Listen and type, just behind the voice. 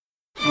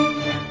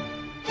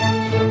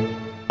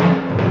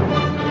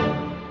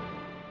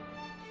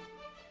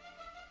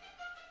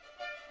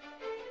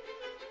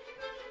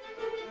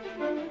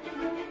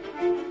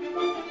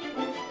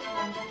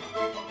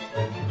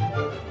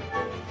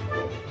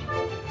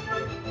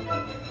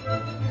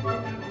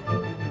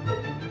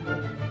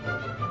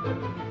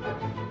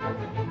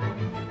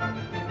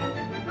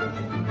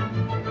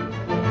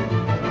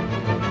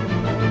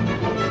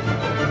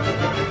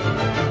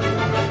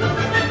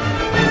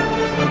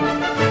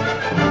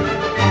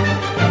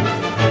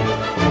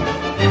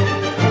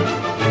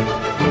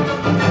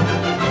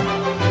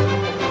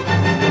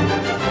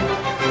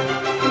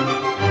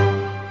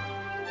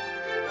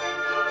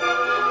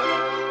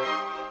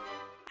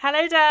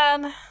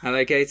Dan.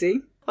 Hello,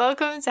 Katie.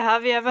 Welcome to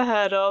Have You Ever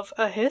Heard of,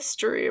 a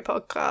history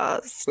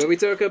podcast. Where we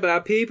talk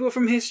about people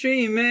from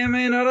history you may or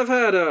may not have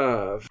heard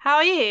of. How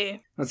are you?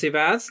 Not too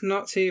bad,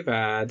 not too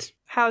bad.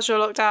 How's your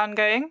lockdown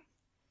going?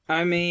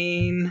 I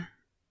mean,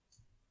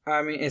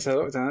 it's a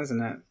lockdown,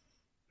 isn't it?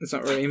 There's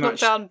not really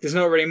much. There's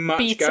not really much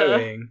beta.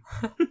 going.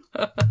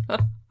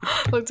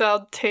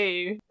 Lockdown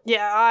 2.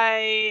 Yeah,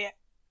 I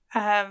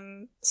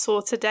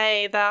saw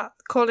today that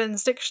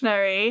Collins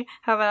Dictionary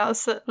have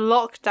announced that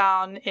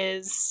lockdown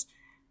is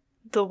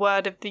the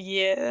word of the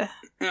year.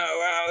 Oh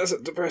wow, that's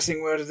a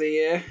depressing word of the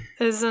year.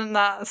 Isn't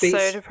that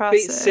so depressing?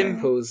 Beats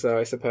simples though,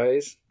 I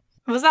suppose.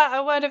 Was that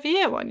a word of the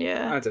year one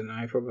year? I don't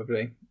know,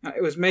 probably.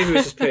 It was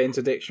just put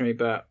into dictionary,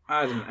 but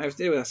I don't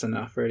know. That's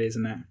enough, really,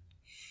 isn't it?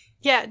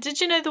 Yeah, did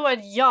you know the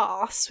word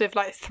yas with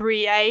like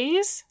 3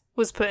 A's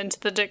was put into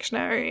the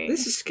dictionary?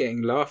 This is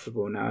getting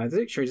laughable now. The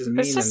dictionary doesn't mean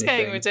anything. It's just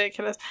getting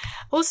ridiculous.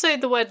 Also,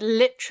 the word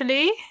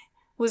literally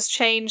was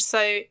changed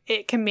so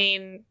it can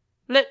mean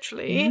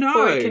literally,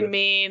 or it can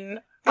mean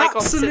like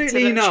opposite to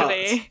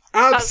literally.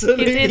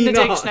 Absolutely it's in the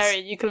not. dictionary.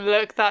 You can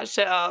look that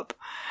shit up.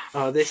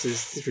 Oh, this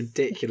is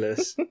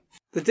ridiculous.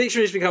 The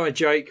dictionary's become a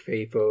joke,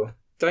 people.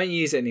 Don't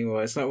use it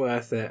anymore. It's not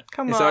worth it.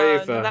 It's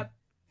over. That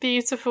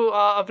beautiful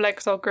art of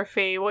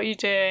lexicography. What are you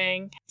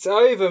doing? It's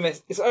over,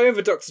 Miss. It's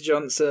over, Dr.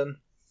 Johnson.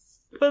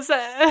 There's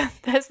that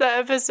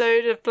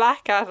episode of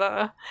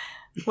Blackadder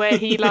where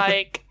he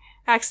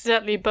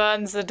accidentally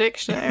burns the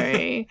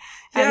dictionary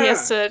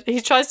and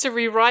he tries to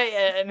rewrite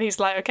it and he's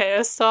like, okay,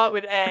 let's start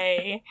with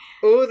A.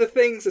 All the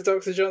things that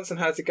Dr. Johnson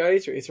had to go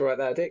through to write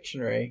that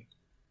dictionary.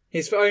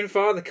 His own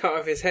father cut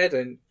off his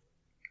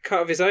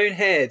own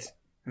head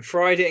and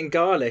fried it in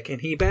garlic,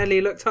 and he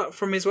barely looked up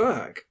from his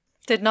work.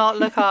 Did not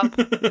look up.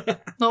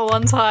 Not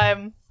one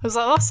time. I was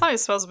like, oh, something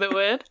smells a bit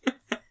weird.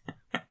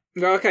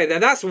 Well, okay,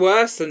 then that's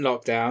worse than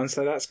lockdown,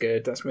 so that's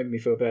good. That's made me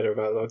feel better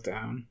about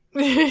lockdown.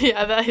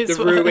 Yeah, that is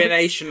the worse.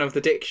 ruination of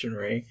the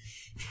dictionary.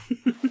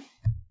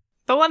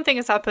 But one thing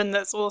has happened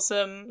that's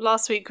awesome.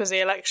 Last week was the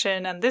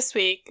election, and this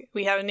week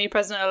we have a new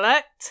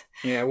president-elect.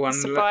 Yeah, one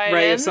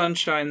ray of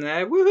sunshine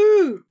there.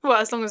 Woohoo!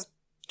 Well, as long as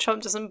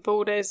Trump doesn't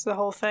bulldoze the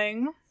whole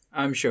thing.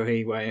 I'm sure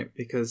he won't,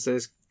 because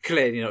there's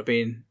clearly not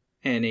been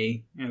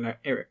any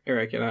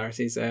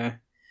irregularities there.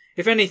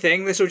 If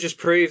anything, this will just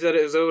prove that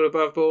it was all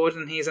above board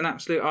and he's an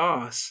absolute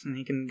arse and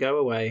he can go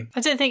away.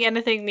 I don't think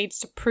anything needs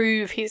to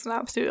prove he's an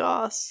absolute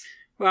arse.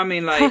 Well, I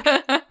mean,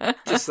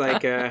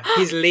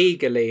 he's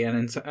legally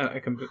an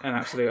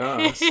absolute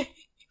arse.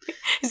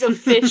 He's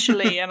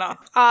officially an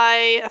arse.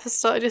 I have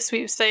started a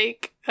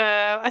sweepstake.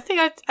 I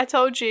think I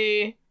told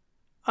you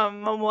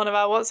on one of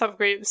our WhatsApp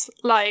groups,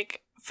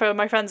 for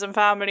my friends and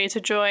family to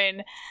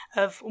join,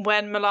 of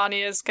when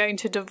Melania's going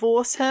to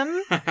divorce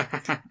him.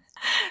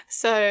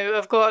 So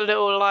I've got a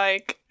little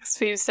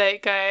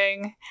sweepstake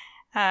going.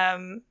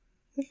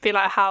 Be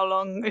like, how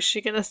long is she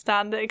going to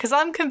stand it? Because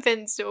I'm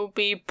convinced it will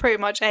be pretty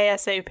much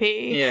ASAP.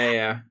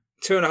 Yeah.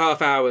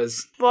 2.5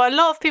 hours. Well, a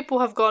lot of people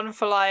have gone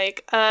for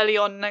early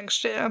on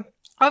next year.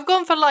 I've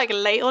gone for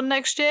late on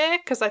next year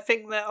because I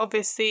think that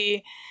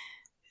obviously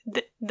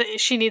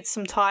she needs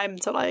some time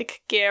to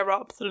gear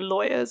up the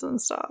lawyers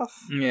and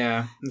stuff.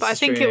 Yeah, but I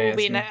think it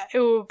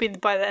will be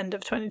by the end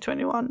of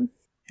 2021.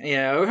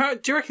 Yeah,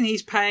 do you reckon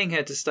he's paying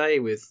her to stay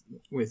with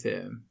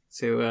him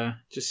to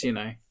just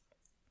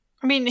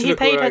I mean, he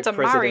paid her to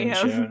marry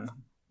him.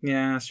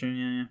 Yeah, that's true.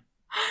 Yeah.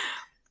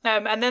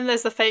 And then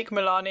there's the fake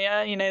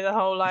Melania. The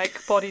whole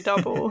body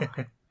double,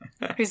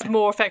 who's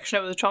more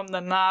affectionate with Trump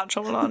than the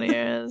actual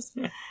Melania is.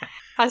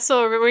 I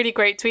saw a really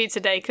great tweet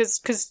today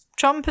because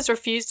Trump has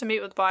refused to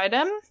meet with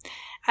Biden,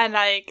 and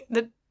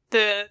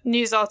the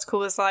news article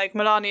was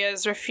Melania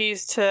has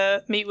refused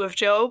to meet with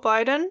Joe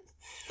Biden,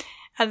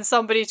 and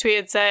somebody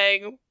tweeted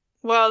saying,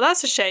 well,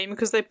 that's a shame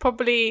because they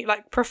probably,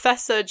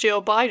 Professor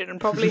Jill Biden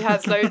probably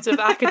has loads of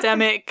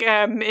academic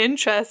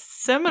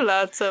interests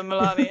similar to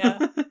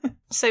Melania.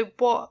 So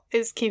what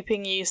is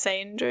keeping you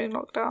sane during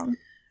lockdown?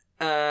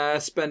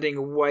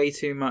 Spending way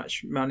too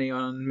much money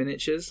on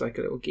miniatures, like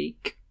a little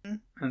geek.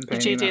 And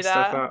did you do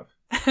that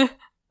stuff up.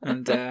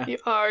 And you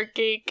are a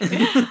geek.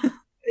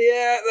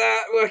 Yeah,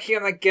 working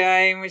on the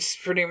game, which is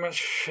pretty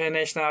much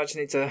finished now. I just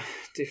need to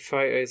do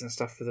photos and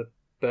stuff for the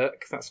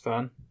book. That's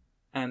fun.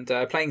 And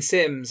playing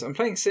Sims. I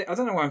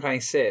don't know why I'm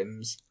playing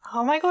Sims.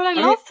 Oh my god, I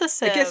love the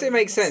Sims. I guess it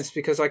makes sense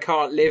because I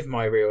can't live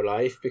my real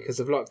life because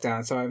of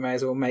lockdown, so I may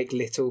as well make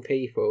little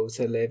people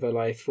to live a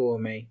life for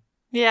me.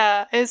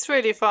 Yeah, it's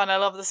really fun. I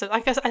love the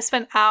Sims. I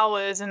spent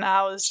hours and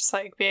hours just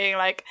being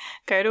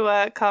go to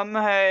work, come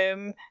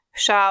home,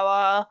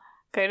 shower,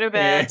 go to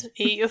bed,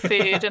 eat your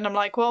food, and I'm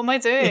what am I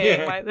doing?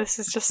 Yeah. This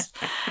is just...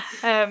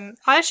 I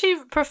actually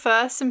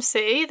prefer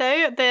SimCity,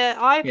 though. The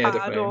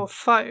iPad or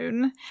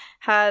phone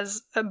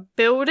has a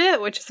Build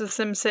It, which is the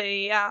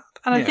SimCity app,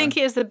 and I think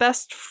it is the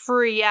best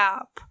free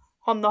app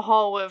on the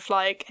whole of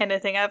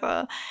anything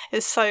ever.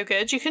 It's so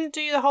good. You can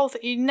do the whole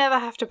thing. You never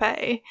have to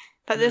pay.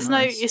 There's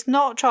it's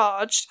not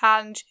charged,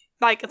 and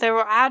there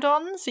are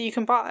add-ons that you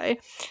can buy,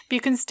 but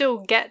you can still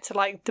get to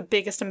the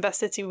biggest and best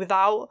city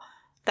without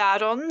the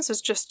add-ons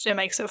is just, it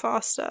makes it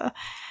faster.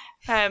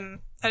 And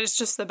it's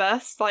just the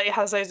best. Like, it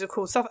has loads of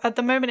cool stuff. At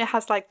the moment, it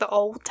has like the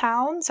old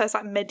town, so it's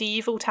like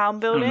medieval town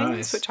buildings,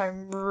 nice. which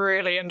I'm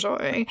really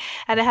enjoying.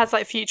 And it has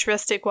like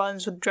futuristic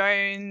ones with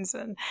drones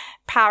and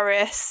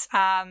Paris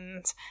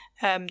and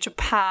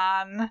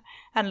Japan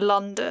and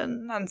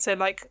London. And so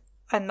like,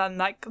 and then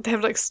like they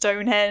have like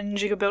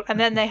Stonehenge you can build, and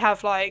then they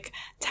have like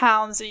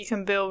towns that you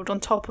can build on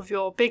top of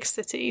your big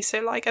city.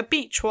 So like a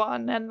beach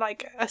one and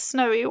like a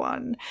snowy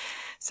one.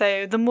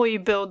 So the more you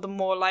build, the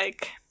more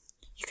like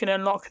you can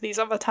unlock these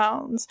other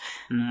towns.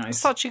 Nice.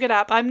 Such a good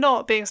app. I'm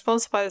not being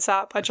sponsored by this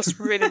app. I just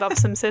really love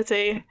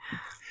SimCity.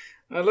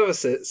 I love a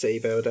city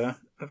builder.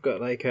 I've got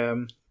like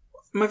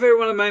my favourite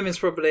one at the moment is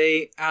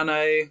probably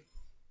Anno.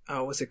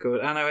 Oh, what's it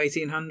called? Anno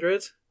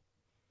 1800.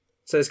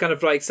 So it's kind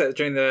of like set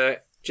during the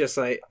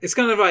it's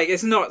kind of like,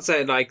 it's not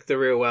set like the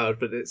real world,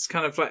 but it's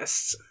kind of like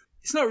it's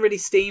not really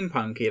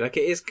steampunky. Like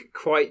it is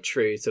quite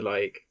true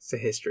to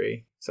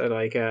history. So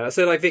like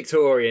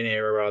Victorian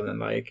era rather than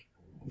like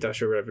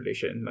Industrial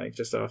Revolution, like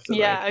just after.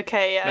 Yeah. Like,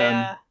 okay.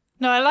 Yeah.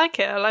 No, I like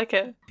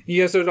it.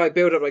 You sort of like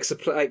build up like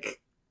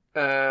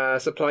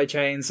supply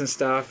chains and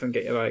stuff, and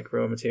get your like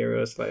raw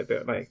materials, like a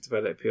bit like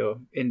develop your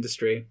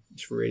industry.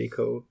 It's really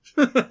cool.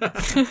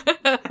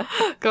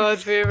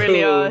 God, we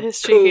really cool, are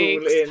history cool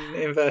geeks. in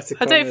inverted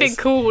I commas. don't think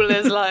cool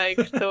is like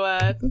the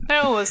word.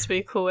 No one wants to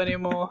be cool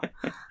anymore.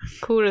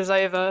 Cool is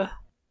over.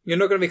 You're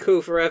not going to be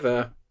cool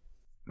forever.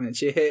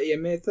 Once you hit your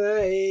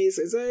mid-30s,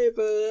 it's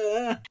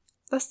over.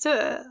 Let's do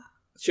it.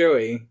 Shall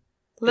we?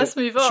 Let's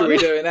move on. Should we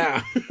do it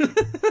now?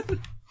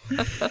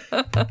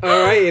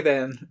 Alrighty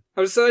then.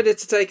 I've decided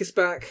to take us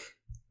back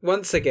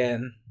once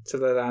again to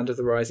the land of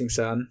the rising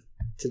sun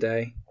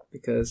today,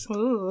 because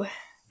Ooh.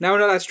 now we're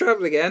not allowed to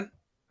travel again.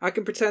 I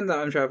can pretend that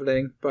I'm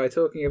travelling by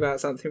talking about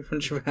something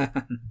from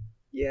Japan.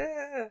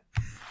 Yeah.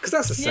 Because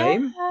that's the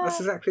same. Yeah. That's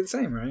exactly the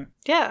same, right?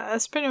 Yeah,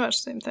 it's pretty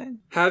much the same thing.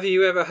 Have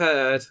you ever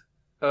heard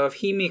of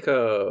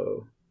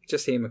Himiko?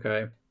 Just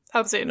Himiko.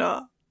 Absolutely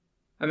not.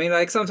 I mean,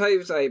 like,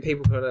 sometimes like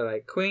people call her,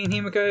 like, Queen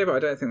Himiko, but I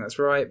don't think that's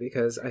right,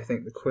 because I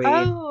think the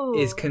Queen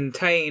is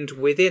contained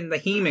within the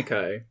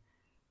Himiko.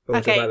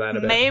 We'll talk about that in a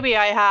bit. Maybe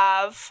I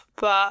have,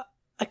 but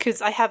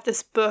because I have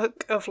this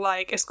book of,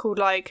 like, it's called,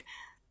 like,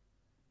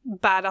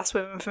 Badass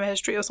Women from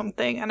History or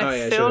something, and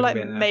I feel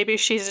like maybe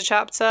she's a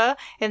chapter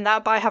in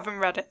that, but I haven't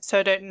read it, so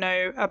I don't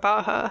know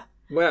about her.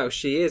 Well,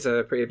 she is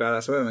a pretty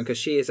badass woman, because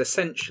she is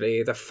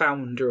essentially the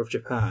founder of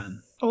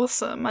Japan.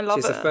 Awesome, I love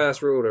it. She's the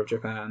first ruler of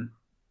Japan.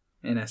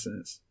 In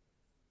essence,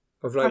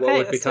 of like what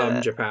would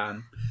become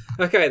Japan.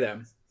 Okay,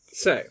 then.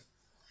 So,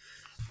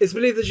 it's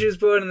believed that she was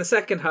born in the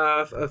second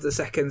half of the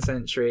 2nd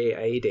century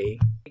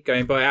AD,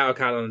 going by our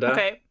calendar.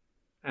 Okay.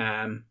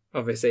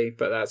 Obviously,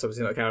 but that's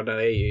obviously not the calendar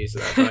they use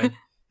at that time. And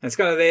it's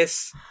kind of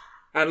this,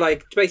 and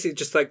like basically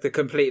just like the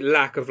complete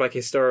lack of like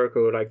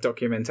historical like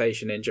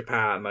documentation in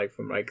Japan, like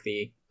from like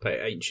the like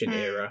ancient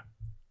era.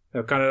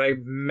 It kind of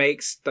like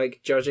makes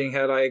like judging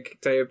her like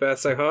date of birth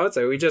so hard.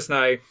 So we just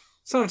know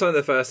sometime in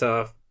the first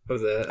half of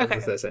the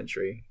 3rd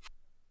century.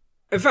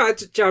 In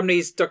fact,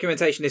 Japanese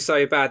documentation is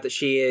so bad that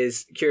she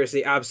is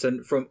curiously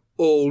absent from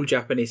all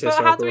Japanese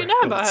historical records. How do we know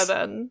about her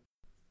then?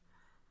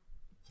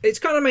 It's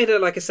kind of made her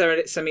like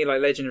a semi like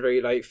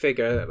legendary like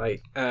figure,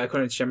 like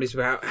according to Japanese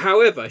people.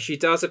 However, she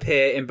does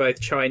appear in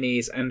both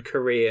Chinese and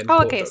Korean.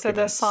 Oh, okay, so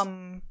there's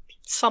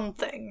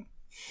something.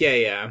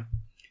 Yeah.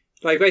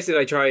 Like basically,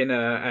 like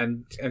China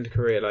and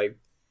Korea like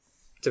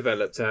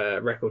developed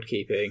record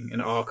keeping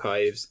and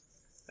archives.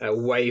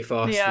 Way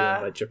faster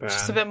than like Japan.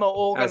 Just a bit more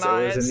organised. As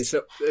it was, and this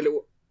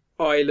little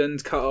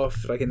island cut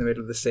off like in the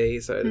middle of the sea,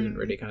 so it didn't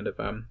really kind of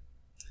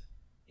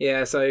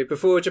so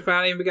before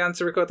Japan even began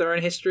to record their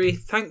own history,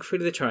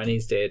 thankfully the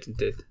Chinese did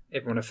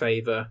everyone a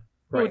favour.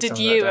 Or did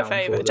you a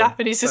favour?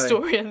 Japanese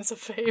historians a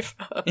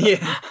favour.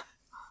 Yeah.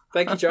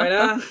 Thank you,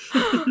 China.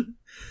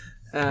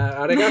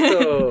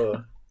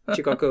 Arigato.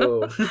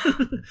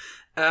 Chikoku.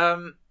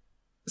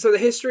 So the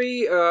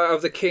history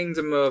of the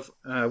Kingdom of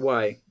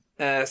Wei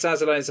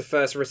stands alone as the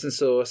first written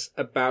source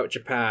about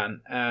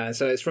Japan.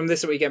 So it's from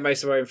this that we get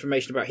most of our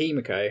information about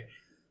Himiko.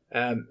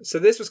 So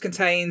this was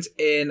contained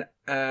in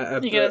a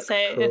book. You're going to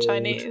say it in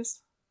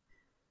Chinese?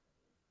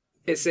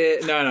 It's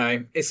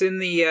in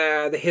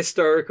the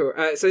historical.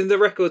 So in the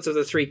records of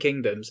the Three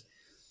Kingdoms.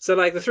 So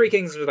like the Three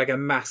Kingdoms was like a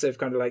massive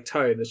kind of like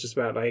tome that's just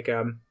about like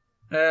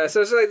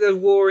so it's like the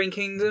Warring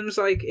Kingdoms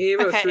like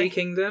era of Three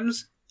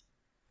Kingdoms.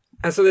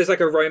 And so there's like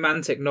a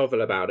romantic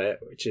novel about it,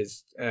 which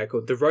is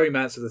called The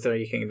Romance of the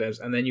Three Kingdoms,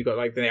 and then you've got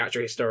like the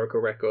actual historical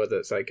record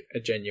that's like a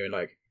genuine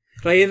like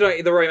in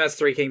like the Romance of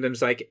Three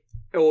Kingdoms, like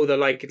all the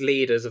like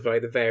leaders of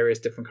like the various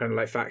different kind of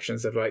like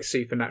factions of like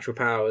supernatural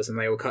powers, and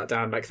they all cut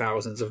down like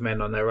thousands of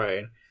men on their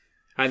own.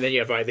 And then you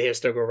have like the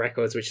historical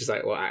records, which is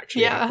like what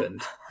actually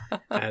happened.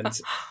 And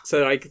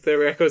so like the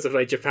records of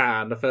like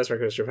Japan, the first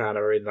records of Japan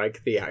are in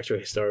like the actual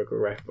historical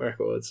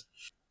records.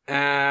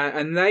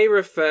 And they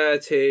refer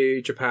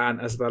to Japan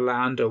as the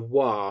land of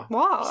Wa.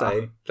 Wa.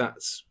 So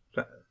that's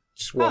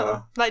just Wa.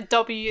 Oh, like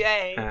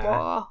W-A,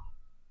 Wa.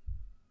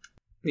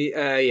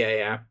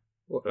 Yeah.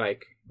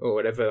 Like or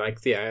whatever.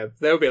 Like, yeah,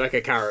 there'll be like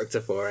a character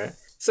for it.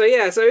 So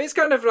yeah, so it's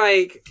kind of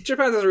like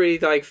Japan doesn't really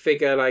like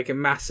figure like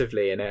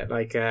massively in it.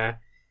 Like,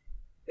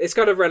 it's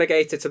kind of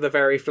relegated to the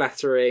very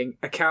flattering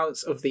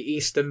accounts of the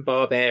Eastern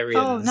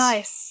barbarians. Oh,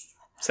 nice.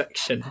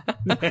 Section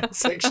of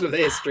the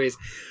histories,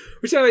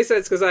 which only makes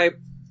sense because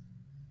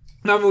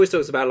Mum always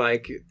talks about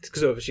like,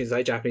 because obviously she's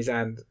like Japanese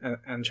and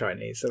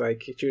Chinese, so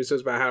like she always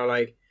talks about how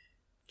like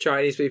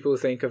Chinese people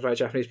think of like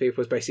Japanese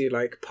people as basically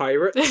like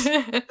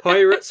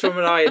pirates from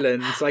an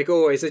island. Like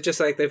always, they're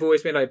just like they've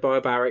always been like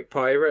barbaric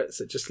pirates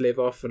that just live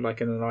off and like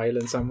in an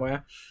island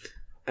somewhere.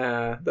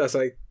 That's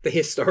like the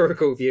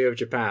historical view of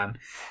Japan,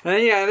 and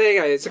then, yeah, there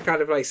you go. It's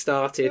kind of like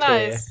started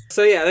here.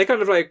 So yeah, they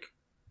kind of like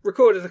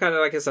recorded kind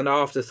of like as an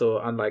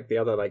afterthought, unlike the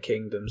other like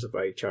kingdoms of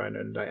like China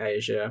and like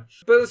Asia.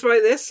 But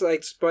despite this,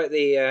 like despite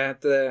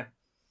the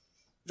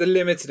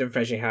limited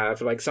information you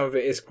have, like some of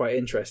it is quite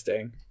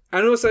interesting.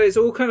 And also it's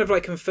all kind of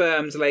like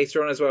confirmed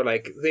later on as well.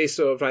 Like these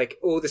sort of like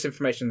all this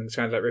information is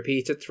kind of like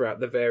repeated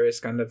throughout the various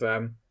kind of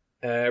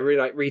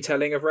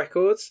retelling of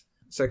records.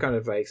 So kind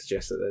of like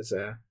suggests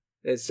that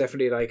there's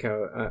definitely like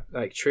a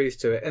like truth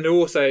to it. And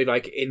also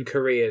like in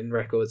Korean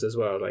records as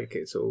well, like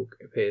it's all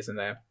appears in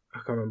there. I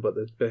can't remember what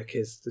the book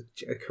is,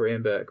 a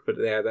Korean book, but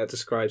yeah, that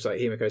describes like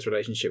Himiko's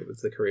relationship with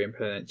the Korean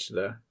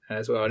peninsula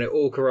as well, and it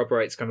all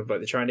corroborates kind of like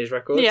the Chinese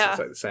records. Yeah. It's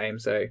like the same,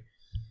 so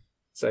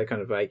kind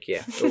of like,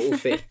 yeah, it all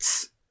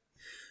fits.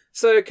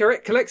 So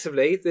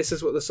collectively, this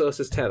is what the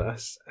sources tell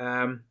us.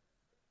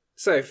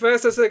 So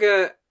first, let's look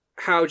at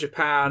how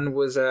Japan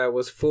was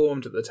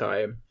formed at the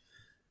time.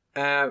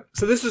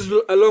 So this was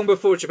long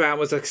before Japan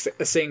was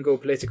a single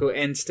political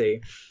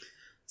entity.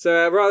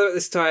 So rather at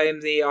this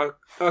time, the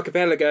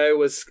archipelago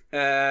was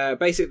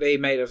basically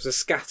made of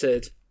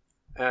scattered,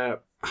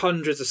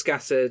 hundreds of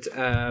scattered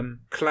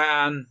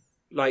clan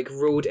like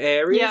ruled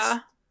areas,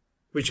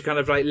 which are kind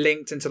of like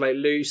linked into like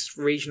loose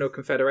regional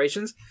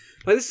confederations.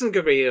 Like this isn't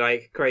gonna be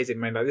like crazy,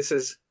 man. Like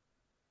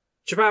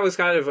Japan was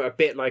kind of a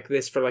bit like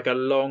this for like a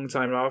long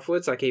time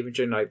afterwards. Like even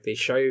during like the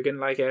shogun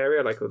like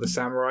area, like all the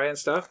samurai and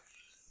stuff.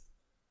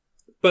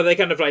 But they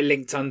kind of like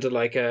linked under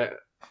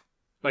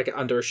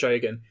under a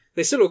shogun.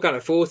 They still all kind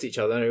of fought each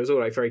other, and it was all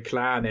like very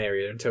clan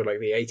area until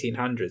like the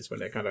 1800s when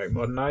they kind of like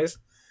modernized.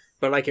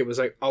 But like it was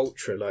like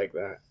ultra like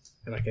that,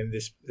 like in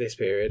this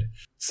period.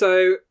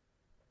 So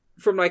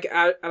from like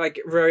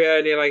very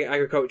early like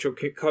agricultural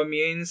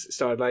communes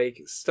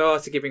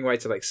started giving way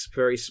to like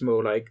very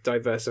small like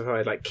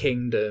diversified like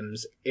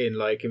kingdoms in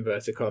like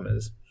inverted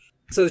commas.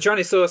 So the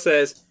Chinese source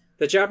says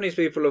the Japanese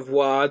people of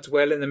Wa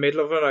dwell in the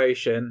middle of an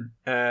ocean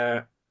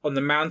on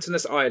the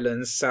mountainous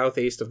islands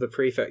southeast of the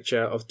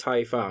prefecture of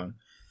Taifang.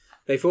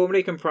 They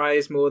formerly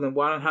comprised more than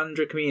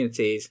 100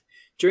 communities.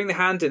 During the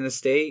Han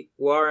Dynasty,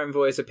 Wa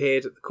envoys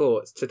appeared at the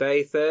court.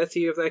 Today,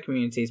 30 of their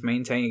communities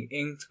maintain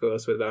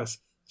intercourse with us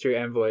through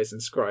envoys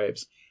and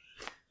scribes.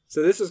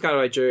 So this was kind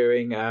of like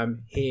during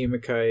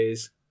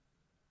Himiko's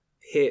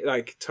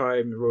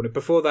time ruling.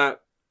 Before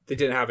that, they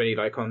didn't have any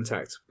like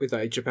contact with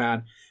like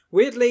Japan.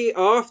 Weirdly,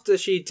 after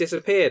she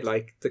disappeared,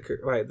 like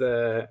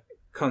the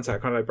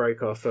contact kind of like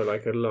broke off for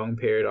like a long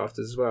period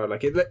after as well.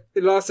 Like it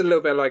lasted a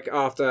little bit like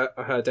after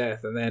her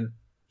death, and then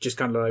just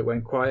kind of like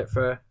went quiet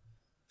for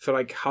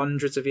like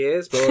hundreds of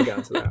years. But we'll get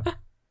onto that.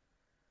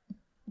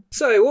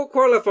 So, what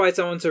qualified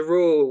someone to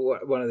rule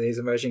one of these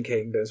emerging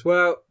kingdoms?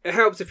 Well, it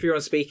helps if you're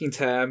on speaking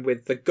term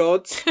with the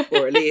gods,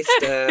 or at least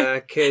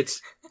could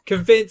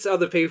convince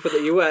other people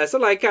that you were. So,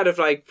 like, kind of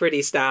like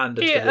pretty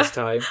standard for this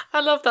time.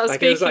 I love that,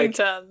 like, speaking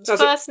terms.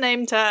 First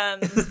name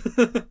terms.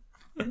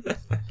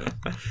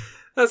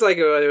 That's like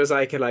it was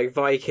like a like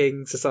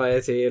Viking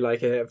society,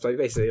 like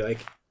basically like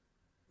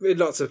in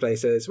lots of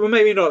places. Well,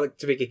 maybe not like,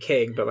 to be a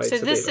king, but like so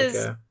to this be,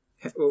 like,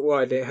 is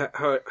widely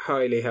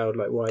highly held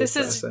like wise. This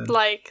person. Is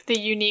like the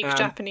unique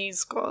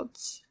Japanese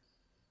gods.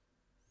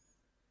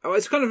 Oh,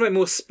 it's kind of like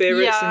more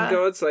spirits than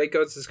gods. Like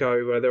gods is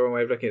kind of their own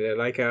way of looking at it.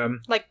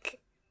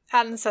 Like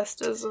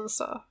ancestors and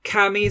stuff.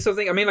 Kami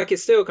something. I mean, like it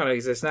still kind of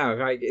exists now.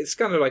 Like it's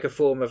kind of like a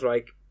form of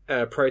like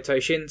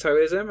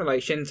proto-Shintoism, and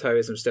like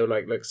Shintoism still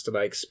like looks to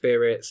like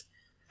spirits.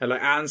 And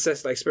like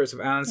ancestors, like spirits of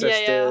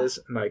ancestors,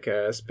 and like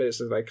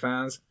spirits of like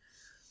clans.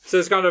 So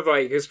it's kind of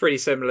like it's pretty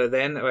similar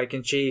then. Like,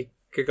 and she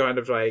could kind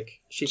of like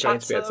she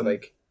claimed to be able to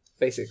like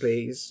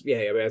basically be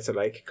able to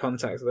like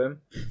contact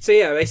them. So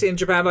yeah, basically in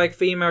Japan, like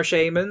female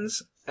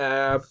shamans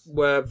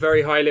were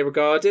very highly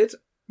regarded,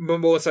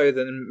 more so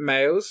than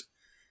males,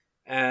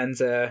 and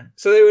so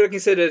they were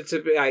considered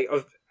to be like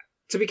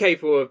to be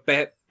capable of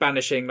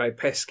banishing like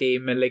pesky,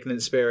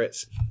 malignant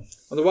spirits.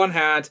 On the one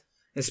hand,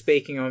 and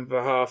speaking on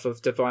behalf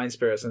of divine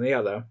spirits on the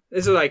other.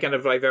 This is like kind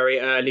of like very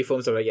early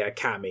forms of like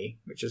kami,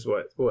 which is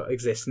what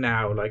exists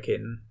now, like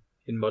in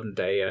modern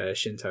day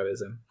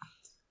Shintoism.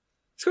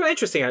 It's quite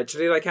interesting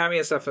actually. Like kami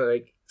and stuff,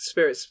 like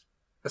spirits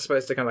are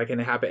supposed to kind of like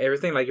inhabit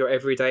everything. Like your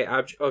everyday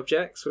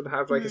objects would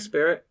have like a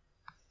spirit.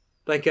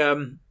 Like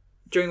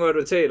during World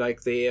War II,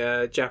 like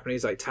the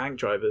Japanese like tank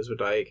drivers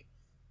would like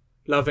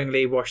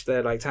lovingly wash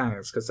their like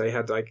tanks because they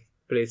had like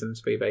believe them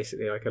to be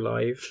basically like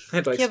alive.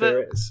 They're like Yeah, but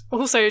spirits.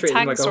 Also, Treat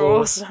them tanks like a are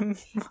horse. awesome.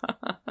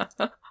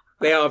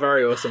 They are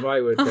very awesome. I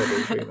would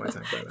probably treat my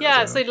tank like that.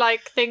 Yeah, as well. so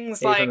like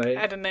things Even like,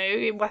 though- I don't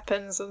know,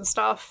 weapons and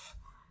stuff.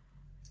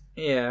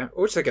 Yeah,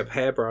 or just like a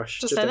hairbrush.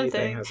 Just anything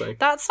anything. has like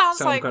That sounds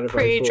some like kind of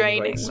pretty like, form of,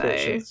 draining,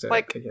 switching though. to-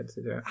 Like, against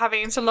it, yeah.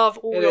 having to love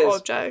all It your is.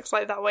 objects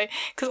like that way.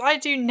 Because I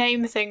do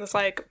name things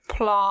like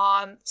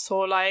plants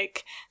or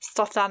like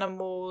stuffed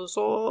animals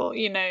or,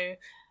 you know,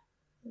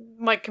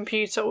 my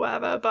computer or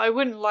whatever, but I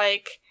wouldn't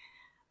like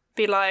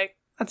be like,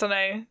 I don't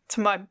know,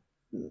 to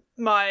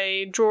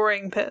my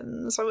drawing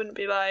pins. I wouldn't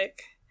be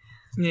like,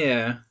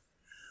 Yeah,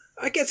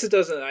 I guess it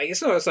doesn't. Like,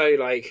 it's not so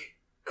like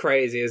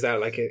crazy as that.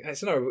 Like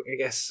it's not. I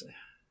guess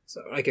it's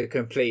not like a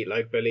complete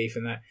like belief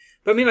in that.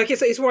 But I mean, like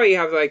it's why you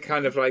have like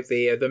kind of like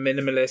the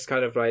minimalist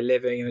kind of like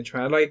living in the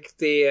trend. Like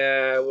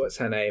the what's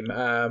her name?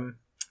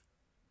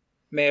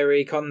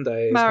 Mary Kondo.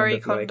 is Marie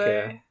kind of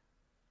Kondo. Like,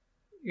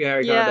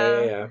 Mary Yeah,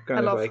 Kondo. Yeah, kind I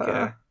of love like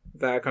her.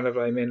 that kind of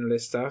like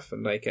minimalist stuff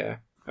and like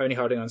only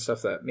holding on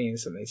stuff that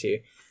means something to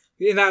you.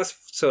 In that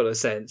sort of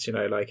sense, you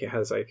know, like it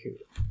has like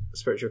a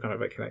spiritual kind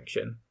of like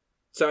connection.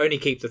 So only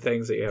keep the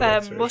things that you have.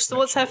 like, spiritual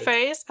what's her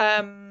connection with.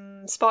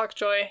 phrase? Spark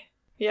joy.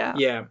 Yeah.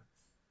 Yeah.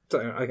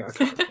 So, I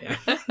can't,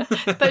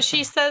 yeah. But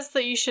she says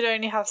that you should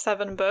only have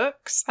 7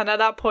 books, and at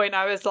that point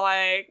I was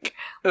like,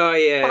 Oh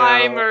yeah.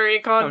 bye,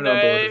 Marie I'm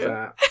not bored with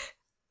Kondo.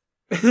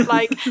 that.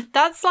 Like,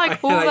 that's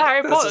like all Like, the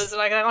Harry that's Potters, just- and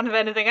like, I don't have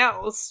anything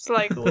else.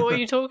 Like, what are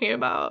you talking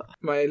about?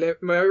 My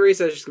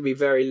research is going to be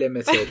very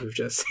limited with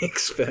just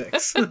 6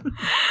 books.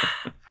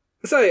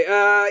 So,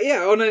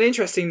 yeah, on an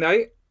interesting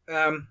note,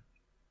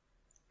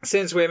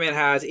 since women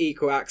had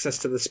equal access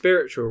to the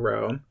spiritual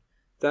realm,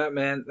 that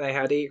meant they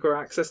had equal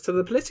access to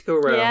the political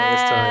realm at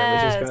this time,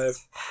 which is kind of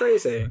Yes.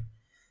 crazy.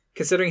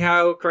 Considering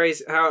how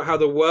crazy, how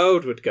the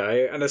world would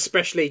go, and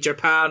especially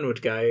Japan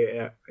would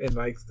go in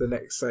like the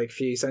next like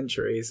few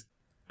centuries.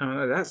 Oh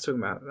no, that's talking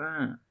about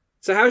that.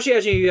 So how she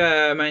actually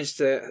managed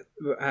to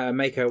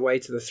make her way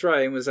to the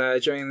throne was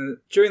during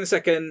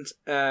the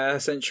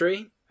 2nd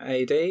century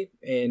AD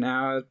in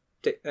our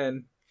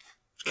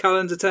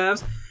calendar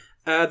terms.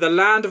 The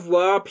land of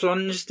War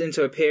plunged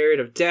into a period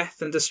of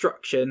death and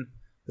destruction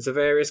as the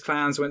various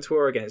clans went to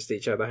war against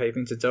each other,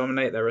 hoping to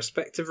dominate their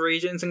respective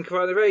regions and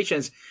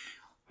confederations.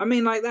 I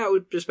mean, like, that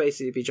would just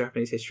basically be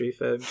Japanese history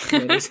for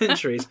many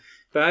centuries.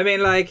 But I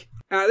mean, like,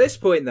 at this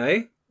point,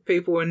 though,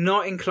 people were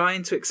not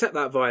inclined to accept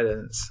that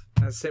violence.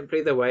 That's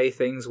simply the way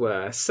things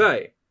were.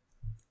 So,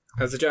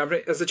 as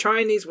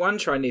one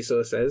Chinese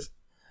source says,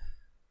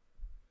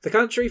 the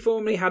country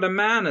formerly had a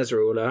man as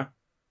ruler.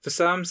 For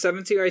some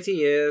 70 or 80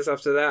 years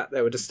after that,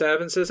 there were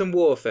disturbances and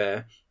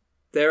warfare.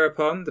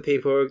 Thereupon, the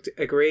people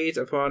agreed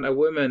upon a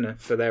woman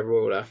for their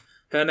ruler.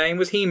 Her name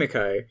was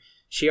Himiko.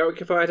 She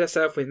occupied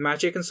herself with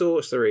magic and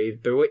sorcery,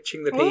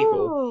 bewitching the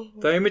people. Ooh.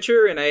 Though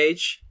mature in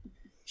age,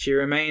 she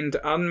remained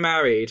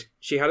unmarried.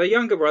 She had a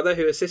younger brother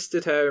who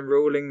assisted her in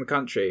ruling the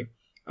country.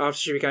 After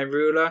she became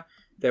ruler,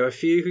 there were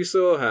few who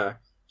saw her.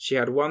 She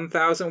had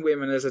 1,000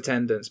 women as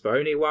attendants, but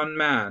only one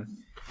man.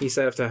 He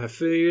served her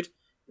food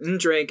and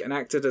drink and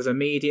acted as a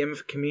medium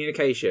for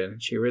communication.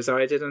 She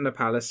resided in a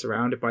palace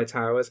surrounded by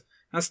towers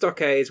and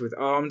stockades with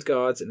armed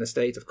guards in a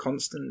state of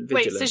constant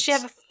vigilance. Wait, so she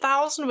had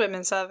 1,000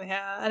 women serving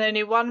her and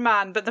only one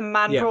man, but the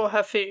man Yeah. brought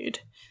her food.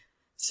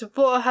 So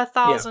what are her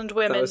 1,000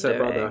 women that was her doing?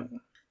 brother.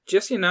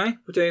 Just, we're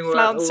doing what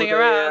Flouncing all the,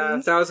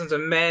 around. thousands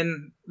of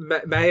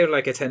male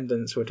like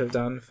attendants would have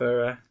done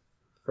for a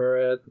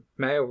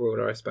male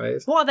ruler, I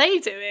suppose. What are they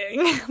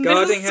doing?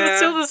 Guarding this is her,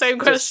 still the same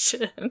just-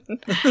 question.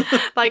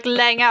 Like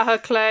laying out her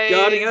clothes,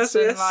 Guarding us,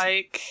 and yes.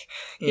 like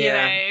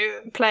Yeah.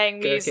 playing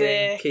Cooking,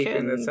 music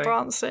keeping the and thing.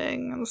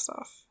 dancing and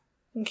stuff,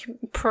 and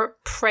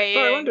praying.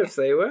 But I wonder if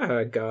they were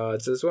her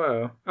guards as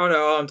well. Oh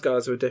no, armed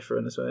guards were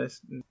different, I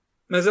suppose.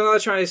 There's another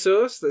Chinese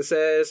source that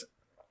says,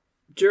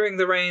 during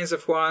the reigns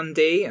of Huan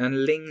Di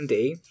and Ling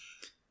Di,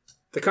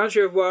 the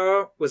country of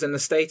Wa was in a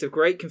state of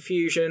great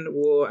confusion,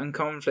 war, and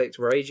conflict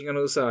raging on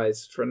all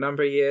sides. For a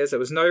number of years, there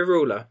was no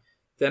ruler.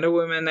 Then a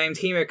woman named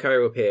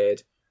Himiko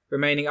appeared.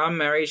 Remaining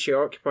unmarried, she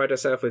occupied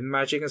herself with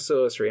magic and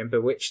sorcery and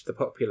bewitched the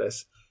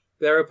populace.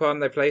 Thereupon,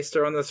 they placed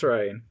her on the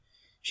throne.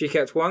 She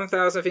kept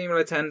 1,000 female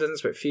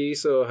attendants, but few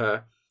saw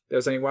her. There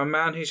was only one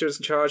man who was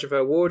in charge of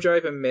her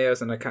wardrobe and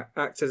meals and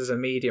acted as a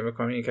medium of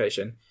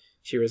communication.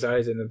 She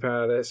resided in the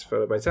palace,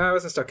 followed by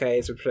towers and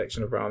stockades with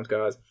protection of armed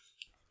guards.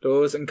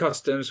 Laws and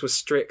customs were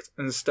strict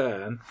and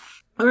stern.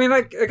 I mean,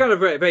 like, they're kind of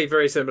very,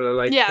 very similar.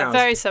 Like, Yeah, accounts.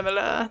 very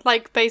similar.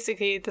 Like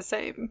basically the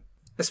same.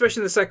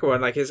 Especially the second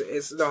one, like,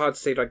 it's not hard to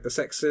see, like, the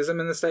sexism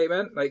in the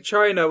statement. Like,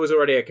 China was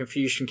already a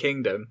Confucian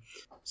kingdom.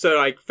 So,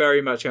 like,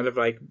 very much kind of,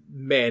 like,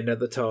 men at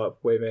the top,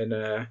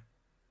 women,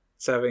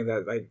 serving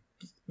that, like,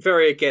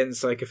 very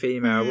against, like, a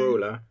female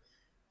ruler.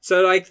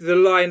 So, like, the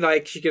line,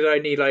 like, she could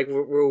only, like,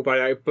 rule by,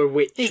 like,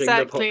 bewitching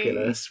Exactly. the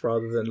populace,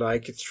 rather than,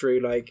 like,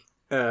 through, like,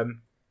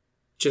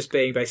 just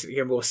being basically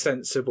a more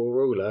sensible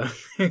ruler.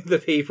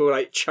 The people,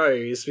 like,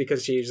 chose,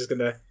 because she was just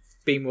gonna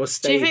be more Do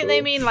stable. you think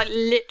they mean like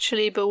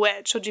literally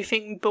bewitch, or do you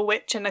think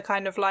bewitch in a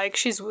kind of like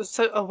she's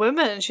so a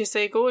woman, she's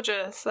so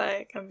gorgeous,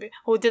 like,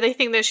 or do they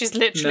think that she's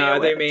literally? No, a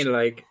they witch? mean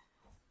like.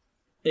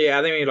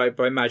 Yeah, they mean like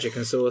by magic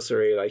and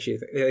sorcery, like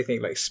they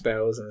think like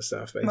spells and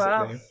stuff,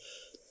 basically.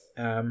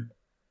 Wow.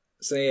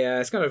 So yeah,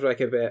 it's kind of like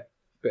a bit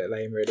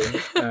lame,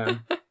 really.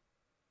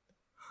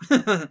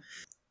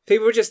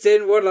 People just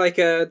didn't want like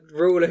a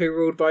ruler who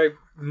ruled by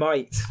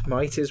might.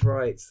 Might is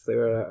right. They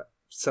were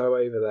so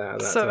over that. At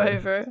that So time.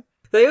 over it.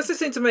 They also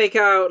seem to make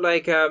out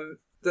like that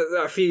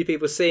a few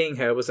people seeing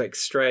her was like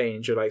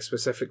strange, or like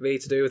specifically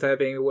to do with her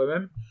being a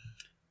woman.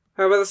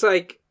 However, that's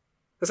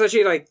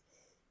actually like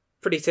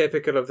pretty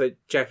typical of the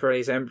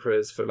Japanese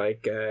emperors for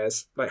like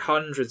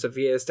hundreds of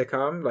years to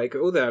come. Like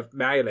all the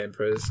male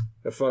emperors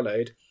that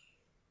followed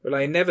were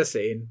like never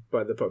seen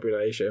by the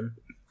population.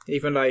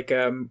 Even like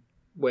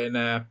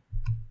when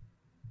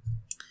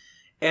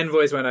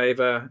envoys went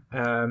over,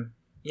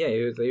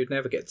 they would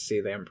never get to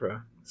see the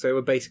emperor. So they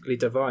were basically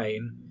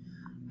divine.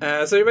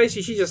 So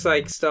basically she just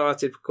like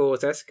started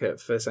court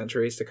etiquette for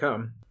centuries to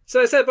come. So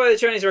it's said by the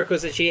Chinese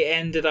records that she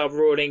ended up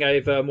ruling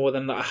over more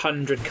than like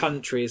 100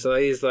 countries. So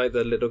these like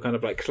the little kind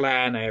of like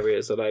clan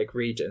areas or like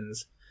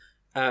regions.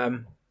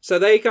 So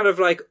they kind of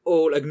like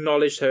all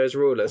acknowledged her as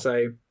ruler.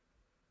 So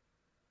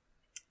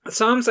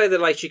some say that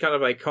like she kind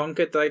of like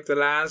conquered like the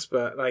lands,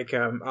 but like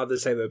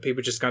others say that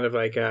people just kind of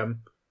like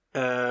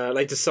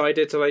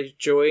decided to like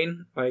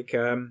join like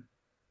her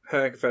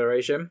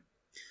confederation.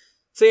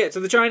 So yeah, to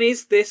the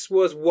Chinese this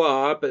was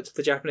Wa, but to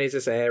the Japanese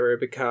this area would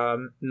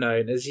become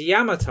known as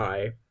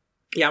Yamatai.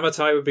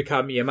 Yamatai would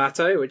become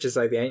Yamato, which is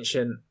like the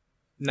ancient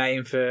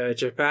name for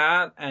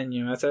Japan, and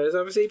Yamato is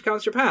obviously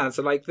becomes Japan.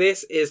 So like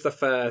this is the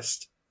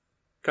first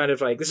kind of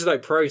like, this is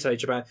like proto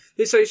Japan.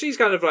 So she's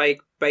kind of like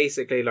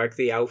basically like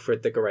the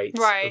Alfred the Great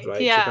of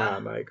like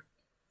Japan. Like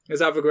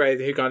there's Alfred the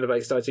Great who kind of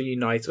like started to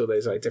unite all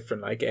those like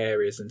different like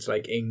areas into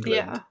like England.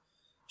 Yeah.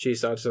 She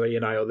started to like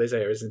unite all those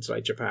areas into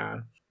like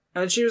Japan.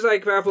 And she was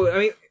like powerful. I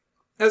mean,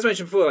 as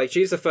mentioned before, like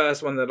she's the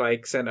first one that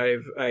like sent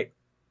over like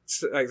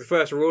the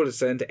first ruler to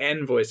send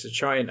envoys to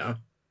China.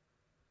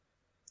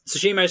 So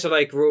she managed to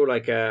like rule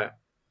like a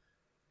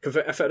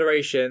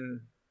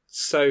federation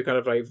so kind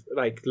of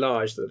like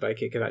large that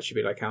like it could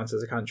actually be like counted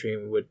as a country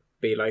and would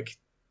be like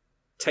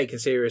taken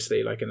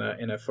seriously like in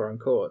a foreign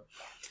court.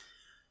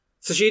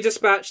 So she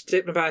dispatched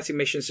diplomatic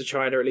missions to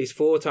China at least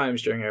 4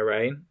 times during her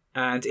reign,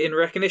 and in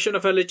recognition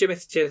of her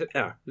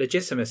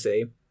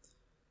legitimacy,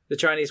 the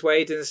Chinese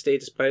Wei dynasty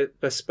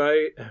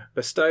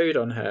bestowed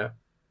on her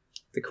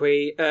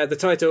the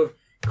title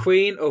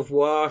Queen of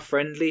Wa,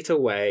 Friendly to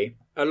Wei,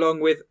 along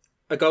with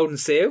a golden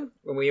seal,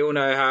 and we all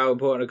know how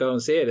important a golden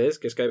seal is.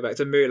 Just go back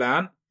to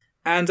Mulan,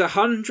 and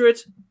 100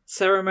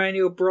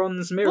 ceremonial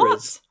bronze mirrors.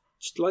 What?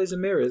 Just loads of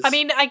mirrors. I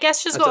mean, I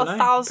guess she's got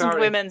 1,000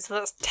 apparently. women, so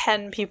that's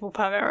 10 people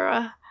per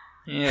mirror.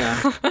 Yeah.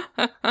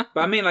 But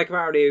I mean, like,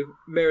 apparently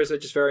mirrors are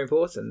just very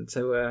important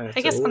to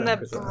I guess, all and they're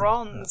emperors,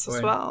 bronze that as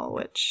way. well,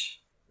 which...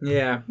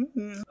 Yeah.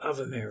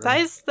 Other mirror. That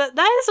is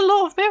a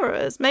lot of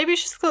mirrors. Maybe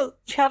she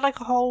had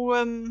like a whole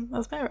room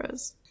of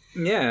mirrors.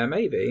 Yeah,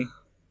 maybe.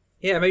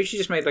 Yeah, maybe she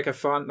just made like an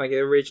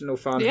original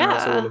fun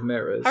house all of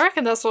mirrors. I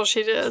reckon that's what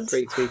she did.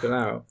 Freaked people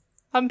out.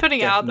 I'm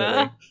putting it out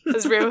there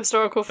as real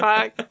historical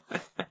fact.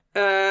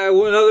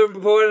 Another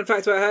important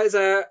fact about her is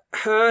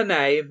her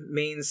name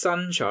means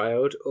sun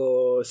child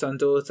or sun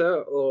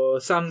daughter or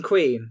sun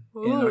queen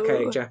in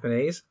archaic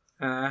Japanese.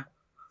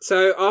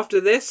 So after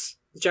this,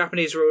 the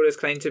Japanese rulers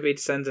claim to be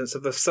descendants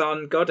of the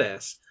sun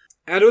goddess.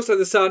 And also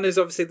the sun is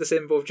obviously the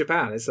symbol of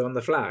Japan. It's on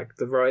the flag.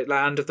 The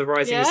land of the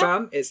rising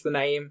sun. It's the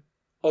name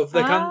of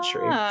the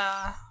country.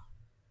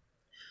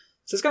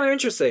 So it's kind of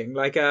interesting.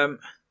 Like,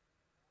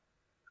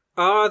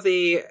 are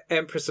the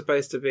emperors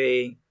supposed to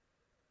be...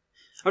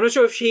 I'm not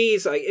sure if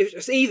she's like... If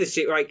it's either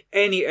she... Like,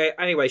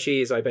 anyway,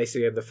 she is like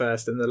basically the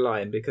first in the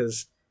line,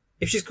 because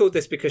if she's called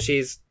this because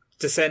she's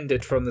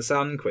descended from the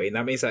Sun Queen,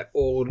 that means that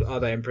all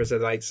other emperors are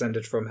like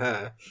descended from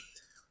her.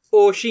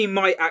 Or she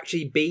might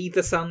actually be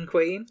the Sun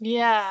Queen.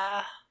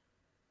 Yeah.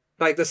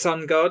 Like the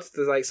sun god,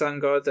 sun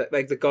goddess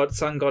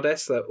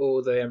that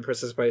all the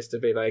emperors are supposed to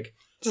be like...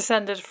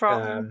 Descended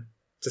from.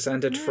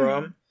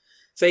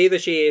 So either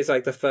she is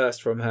like the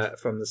first from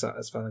the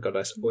sun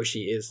goddess, or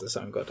she is the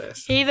sun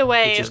goddess. Either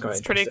way,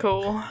 it's pretty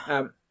cool.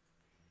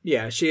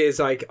 Yeah, she is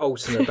like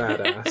ultimate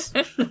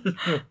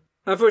badass.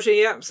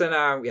 Unfortunately,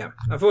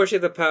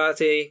 unfortunately the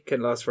party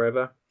couldn't last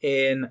forever.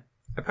 In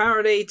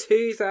apparently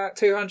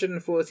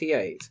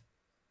 248,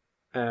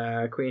 Queen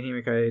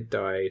Himiko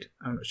died.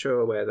 I'm not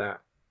sure where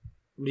that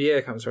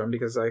year comes from,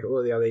 because like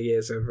all the other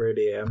years have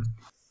really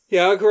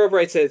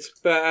corroborated.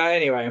 But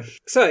anyway,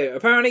 so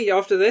apparently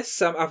after this,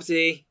 some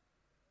uppity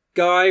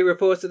guy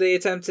reportedly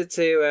attempted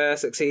to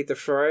succeed the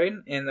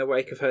throne in the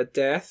wake of her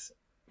death,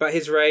 but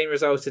his reign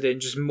resulted in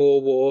just more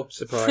war.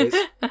 Surprise.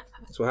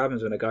 That's what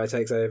happens when a guy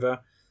takes over.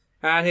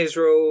 And his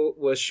rule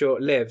was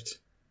short-lived.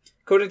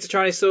 According to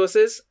Chinese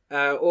sources,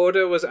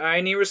 order was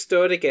only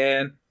restored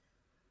again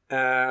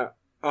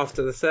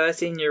after the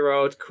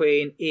 13-year-old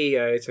Queen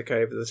Iyo took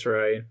over the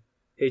throne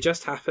who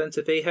just happened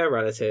to be her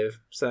relative.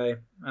 So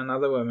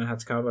another woman had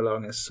to come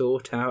along and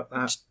sort out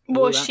that.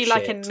 Was she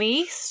like a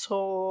niece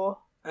or?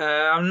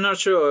 I'm not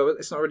sure.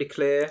 It's not really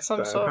clear. Some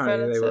but sort of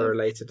apparently relative. they were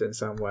related in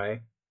some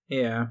way.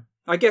 Yeah.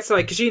 I guess,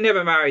 like, because she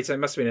never married, so it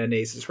must have been her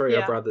niece. It's probably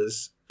her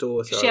brother's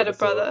daughter. She had a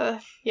brother.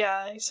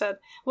 Yeah, he said.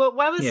 Well,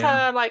 where was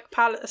her, like,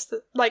 palace?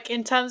 Like,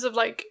 in terms of,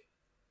 like,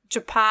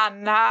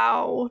 Japan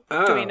now,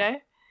 do we know?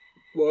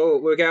 Well,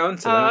 we'll get on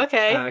to that. Oh,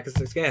 okay.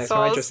 Because it's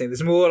quite interesting.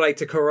 There's more, like,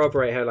 to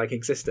corroborate her, like,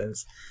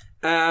 existence.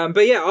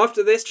 But yeah,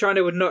 after this,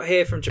 China would not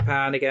hear from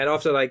Japan again.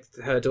 After, like,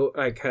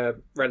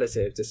 her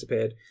relative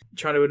disappeared,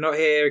 China would not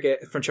hear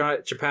from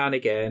Japan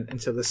again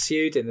until the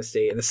Sui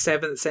dynasty in the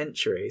 7th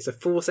century. So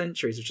 4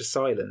 centuries of just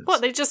silence.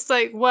 What, they just,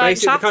 like, weren't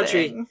Basically, chatting? the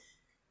country,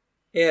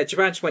 yeah,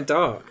 Japan just went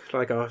dark,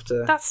 like,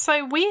 after... That's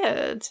so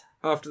weird.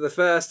 After the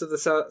first of the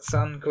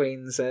Sun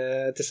Queens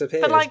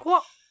disappeared. But, like,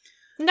 what?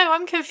 No,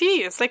 I'm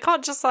confused. They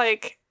can't just,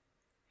 like...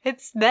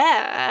 It's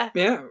there.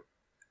 Yeah.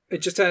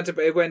 It just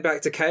it went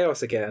back to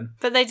chaos again.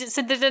 But they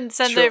didn't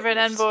send over an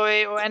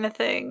envoy or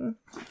anything.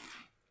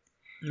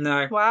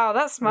 No. Wow,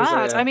 that's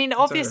mad. I mean,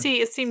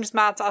 obviously it seems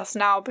mad to us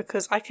now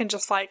because I can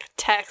just, like,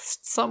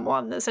 text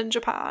someone that's in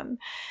Japan.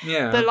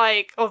 Yeah. But,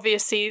 like,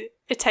 obviously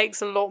it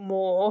takes a lot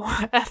more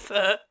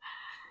effort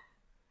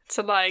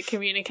to, like,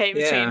 communicate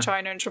between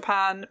China and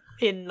Japan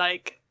in,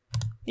 like,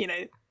 you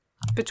know,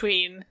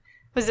 between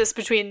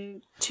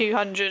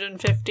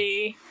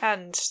 250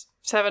 and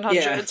 700?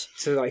 Yeah,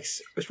 so, like,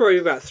 it's probably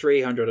about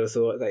 300, I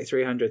thought. Like,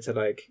 300 to,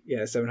 like,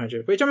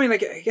 700. Which, I mean,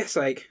 like, I guess,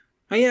 like,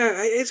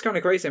 yeah, it's kind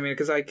of crazy. I mean,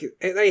 because, like,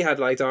 they had,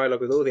 like, dialogue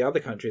with all the other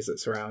countries that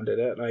surrounded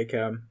it. Like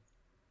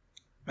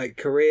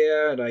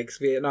Korea, like,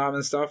 Vietnam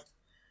and stuff.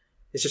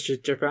 It's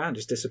just Japan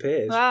just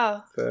disappears.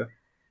 Wow. For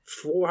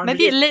 400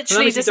 Maybe it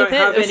literally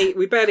disappeared.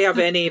 We barely have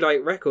any,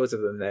 like, records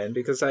of them then.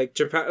 Because, like,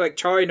 Japan, like,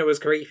 China was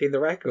keeping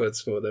the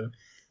records for them.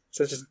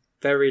 So just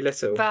very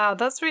little. Wow,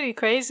 that's really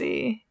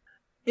crazy.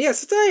 Yeah,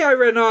 so today I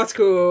read an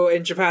article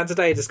in Japan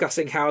Today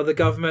discussing how the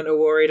government are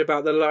worried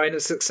about the line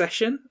of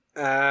succession.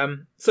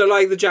 So,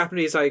 like, the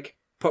Japanese, like,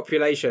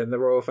 population, the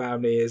royal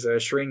family is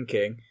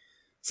shrinking.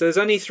 So there's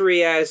only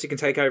 3 heirs who can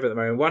take over at the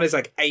moment. One is,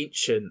 like,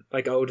 ancient,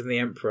 like, older than the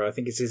emperor. I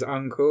think it's his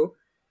uncle.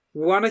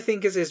 One, I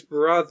think, is his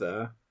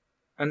brother.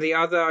 And the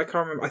other, I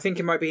can't remember. I think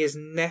it might be his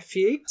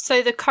nephew.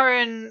 So the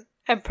current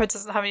emperor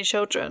doesn't have any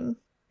children?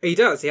 He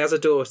does. He has a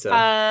daughter. So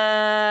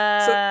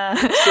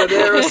So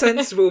there are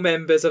sensible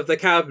members of the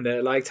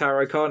cabinet, like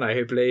Taro Kono,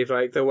 who believe,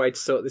 like, the way to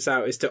sort this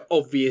out is to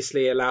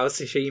obviously allow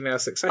female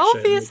succession.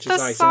 Obvious, which is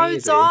that's nice so and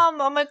easy. dumb.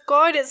 Oh my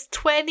god, it's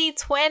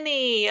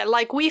 2020.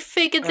 Like, we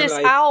figured this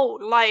like,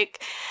 out.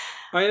 Like,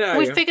 I know.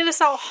 we figured this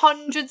out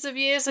hundreds of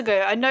years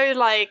ago. I know,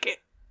 like,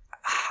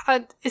 we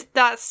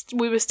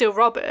were still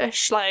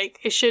rubbish. Like,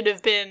 it should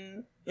have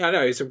been... I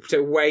know, it's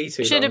way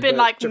too should have long, been,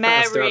 like,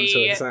 Japan still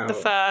Mary hasn't sorted the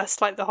this out.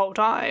 first, like, the whole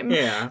time.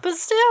 Yeah. But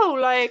still,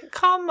 like,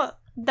 come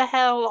the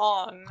hell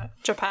on,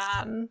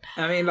 Japan.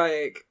 I mean,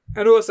 like...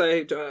 And also,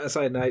 a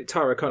side note,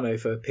 Taro Kono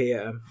for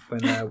Peter,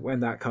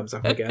 when that comes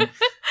up again.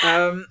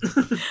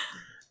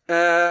 But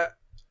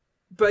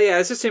yeah,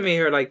 it's just too many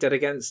who are, like, dead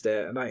against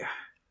it. And, like,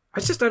 I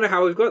just don't know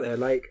how we've got there.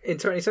 Like, in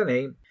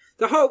 2020,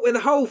 the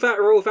whole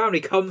royal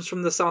family comes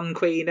from the Sun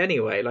Queen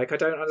anyway. Like, I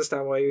don't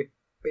understand why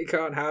we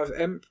can't have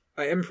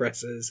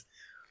empresses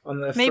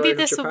on the Maybe throne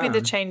this of will be Japan.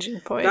 the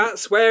changing point.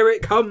 That's where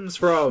it comes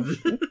from.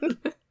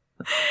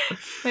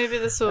 Maybe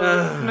this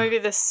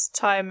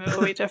time it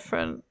will be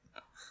different.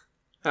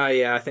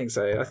 Yeah, I think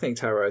so. I think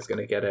Taro is going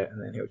to get it,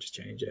 and then he'll just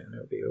change it, and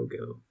it'll be all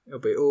good. It'll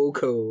be all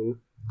cool.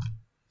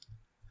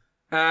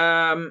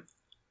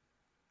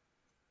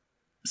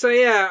 So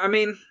yeah, I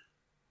mean,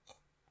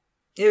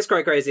 it's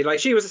quite crazy. Like,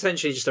 she was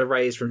essentially just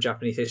erased from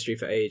Japanese history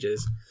for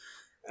ages.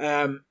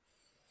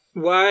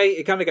 Why?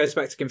 It kind of goes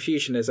back to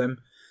Confucianism.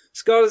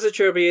 Scholars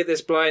attribute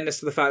this blindness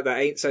to the fact that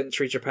 8th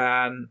century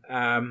Japan,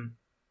 in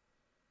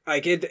the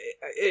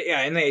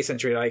 8th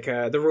century, like,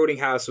 the ruling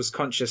house was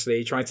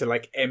consciously trying to,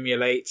 like,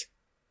 emulate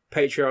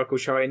patriarchal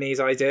Chinese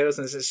ideals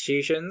and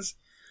institutions.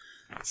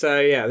 So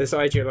yeah, this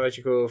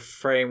ideological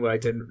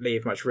framework didn't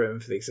leave much room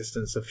for the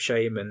existence of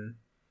shaman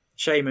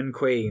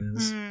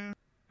queens.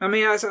 I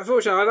mean,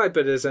 unfortunately, I like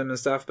Buddhism and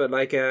stuff, but,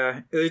 like,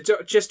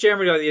 just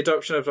generally, like, the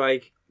adoption of,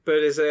 like,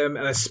 Buddhism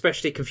and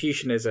especially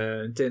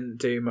Confucianism didn't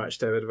do much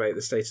to elevate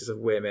the status of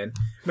women.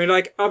 I mean,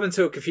 like, up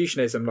until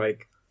Confucianism,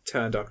 like,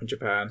 turned up in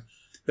Japan,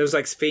 there was,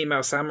 like, female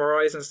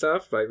samurais and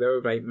stuff. Like, they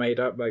were made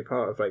up, like,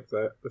 part of, like,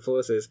 the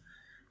forces.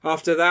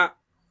 After that,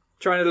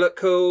 trying to look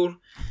cool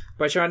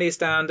by Chinese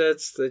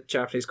standards, the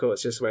Japanese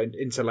courts just went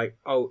into, like,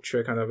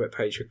 ultra kind of, like,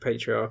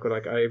 patriarchal,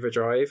 like,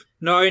 overdrive.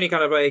 Not only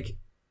kind of, like,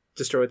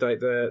 destroyed, like,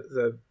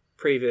 the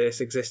previous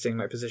existing,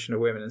 like, position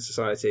of women in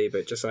society,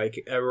 but just,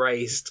 like,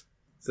 erased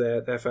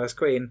their first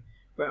queen.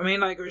 But I mean,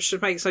 like, it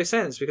should make no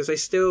sense because they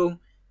still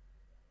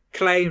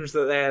claimed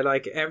that their,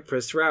 like,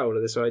 empress throughout all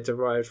of this, like,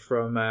 derived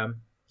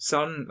from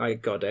sun,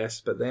 like, goddess,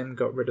 but then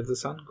got rid of the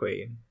sun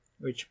queen,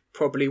 which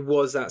probably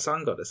was that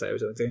sun goddess they were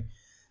talking.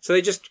 So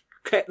they just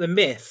kept the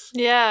myth,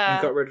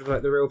 and got rid of,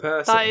 like, the real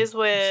person. That is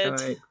weird.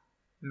 So, like,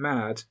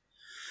 mad.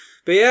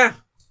 But yeah,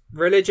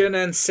 religion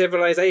and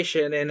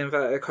civilization in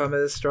inverted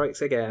commas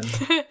strikes again.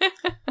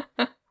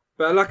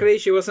 But luckily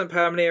she wasn't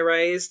permanently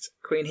erased.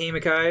 Queen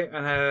Himiko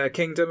and her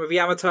kingdom of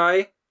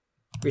Yamatai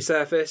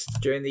resurfaced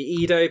during the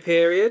Edo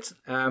period,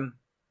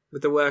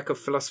 with the work of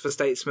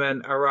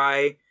philosopher-statesman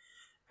Arai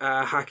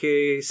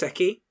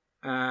Hakuseki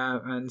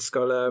and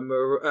scholar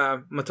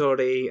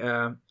Motori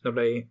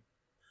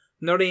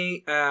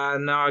Nori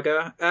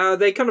Naga.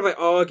 They kind of like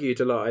argued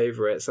a lot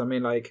over it, so I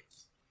mean, like,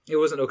 it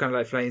wasn't all kind of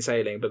like plain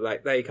sailing, but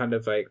like they kind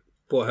of like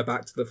brought her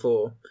back to the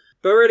fore.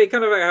 But really,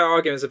 kind of like her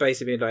arguments are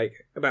basically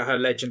like about her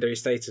legendary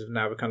status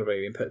now kind of like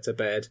been put to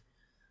bed.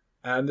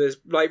 There's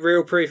like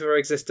real proof of her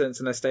existence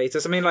and her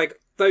status. I mean, like,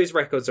 those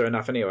records are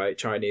enough anyway,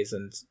 Chinese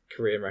and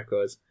Korean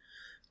records.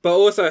 But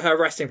also her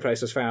resting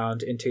place was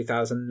found in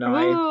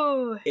 2009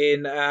 Ooh.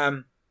 in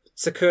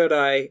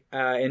Sakurai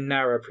in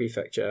Nara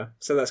Prefecture.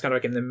 So that's kind of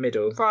like in the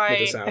middle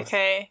south.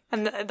 Okay.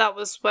 And that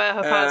was where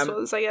her palace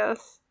was, I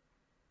guess.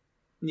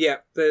 Yeah,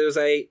 there was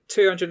a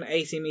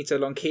 280-metre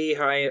long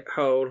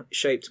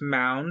keyhole-shaped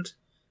mound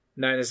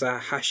known as a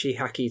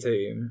Hashihaki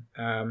tomb.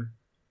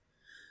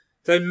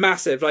 So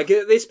massive. Like,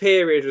 this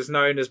period was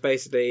known as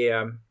basically,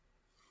 I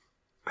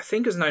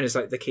think it was known as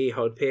like the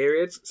keyhole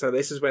period. So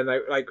this is when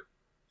they like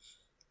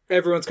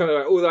everyone's kind of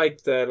like all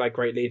like the like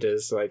great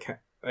leaders like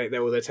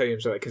all their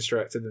tombs are like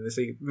constructed in this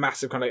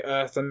massive kind of like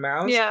earthen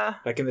mound. Yeah.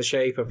 Like in the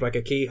shape of like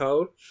a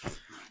keyhole.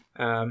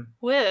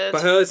 Weird.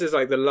 But hers is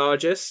like the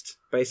largest,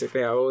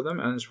 basically, out of all of them,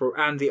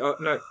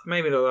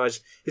 maybe not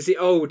largest. It's the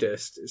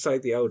oldest. It's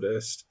like the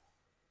oldest.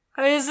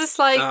 I mean, is this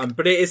like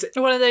but it is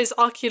one of those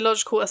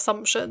archaeological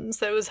assumptions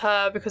that it was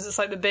her because it's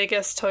like the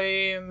biggest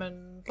tomb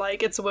and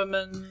like it's a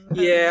woman?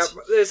 Yeah,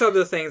 there's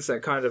other things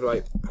that kind of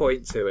like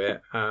point to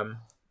it.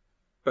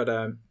 But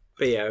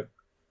yeah,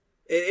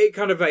 it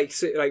kind of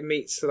makes it like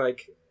meets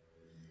like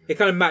it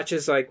kind of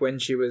matches like when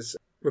she was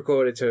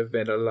recorded to have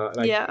been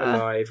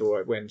alive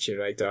or when she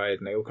like died,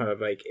 and it all kind of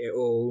like it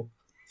all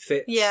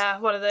fits. Yeah,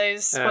 one of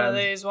those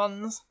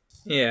ones.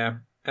 Yeah.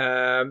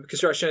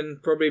 Construction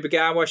probably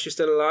began while she was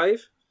still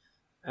alive.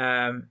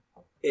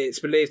 It's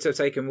believed to have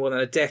taken more than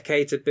a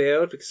decade to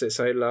build because it's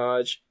so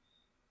large.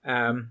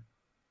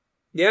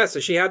 Yeah, so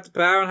she had the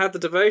power and had the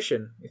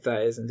devotion, if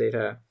that is indeed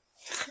her.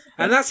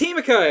 And that's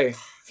Himiko!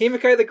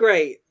 Himiko the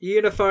Great,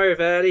 unifier of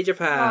early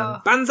Japan.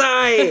 Oh.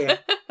 Banzai!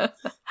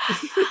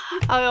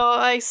 Oh,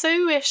 I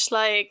so wish,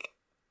 like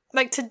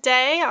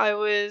today I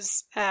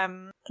was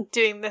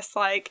doing this,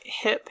 like,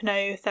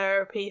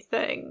 hypnotherapy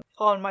thing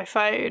on my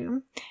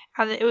phone,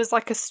 and it was,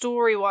 like, a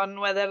story one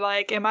where they're,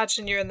 like,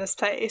 imagine you're in this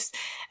place,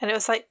 and it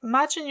was, like,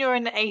 imagine you're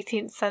in the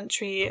 18th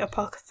century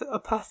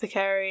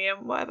apothecary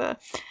and whatever,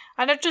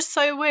 and I just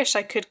so wish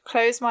I could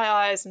close my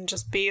eyes and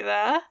just be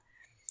there,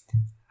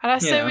 and I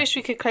so wish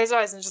we could close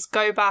our eyes and just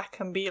go back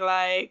and be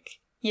like,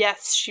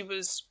 yes, she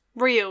was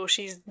real,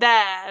 she's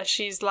there,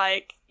 she's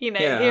like, you know,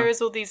 here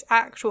is all these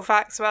actual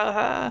facts about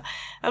her.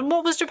 And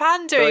what was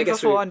Japan doing for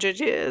 400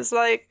 years?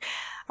 Like,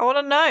 I want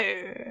to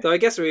know. So I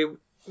guess we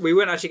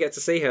wouldn't actually get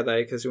to see her,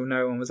 though, because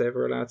no one was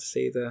ever allowed to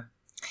see the...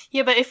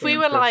 Yeah, but if we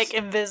were, like,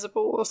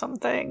 invisible or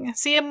something.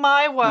 See, in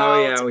my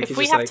world, if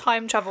we have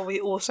time travel,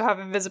 we also have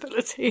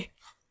invisibility.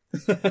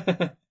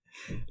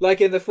 Like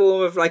in the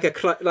form of,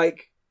 like,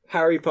 like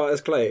Harry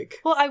Potter's cloak.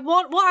 Well,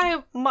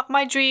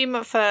 my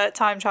dream for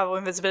time travel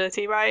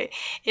invisibility, right,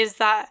 is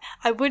that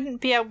I wouldn't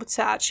be able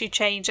to actually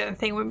change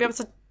anything. Wouldn't be able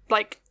to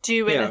like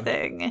do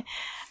anything.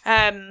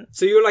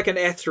 So you're like an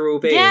ethereal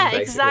being. Yeah,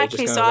 basically,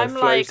 exactly. So I'm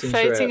like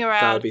floating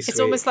around. It's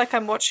almost like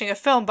I'm watching a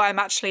film, but I'm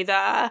actually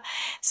there.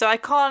 So I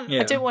can't.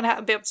 Yeah. I don't want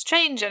to be able to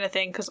change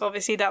anything because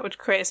obviously that would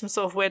create some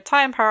sort of weird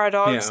time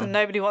paradox, and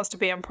nobody wants to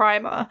be in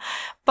Primer.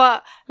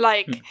 But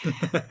like,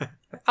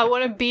 I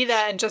want to be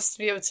there and just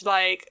be able to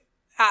like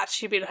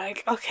actually be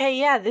like, okay,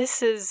 yeah,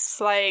 this is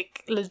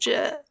like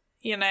legit,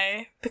 you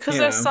know, because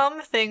there's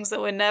some things that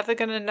we're never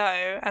going to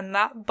know, and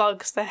that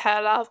bugs the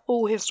hell out of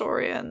all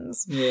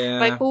historians.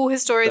 Like all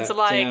historians are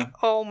like,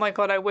 oh my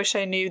god, I wish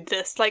I knew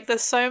this. Like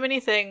there's so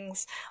many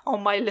things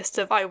on my list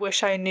of I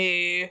wish I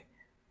knew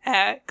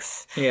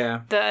X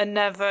that are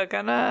never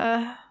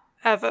gonna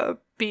ever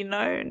be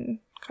known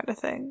kind of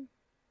thing.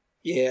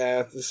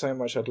 Yeah, there's so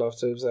much I'd love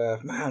to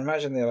observe. Man,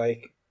 imagine the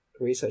like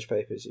research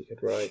papers you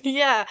could write.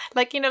 Yeah,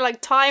 like, you know,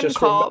 like Time just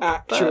Cop. From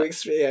actual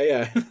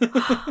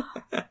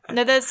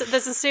No, there's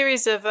a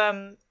series of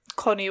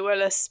Connie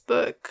Willis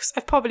books.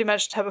 I've probably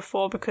mentioned her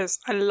before because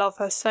I love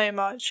her so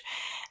much.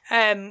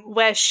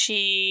 Where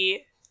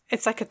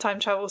it's like a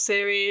time travel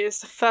series.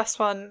 The first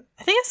one,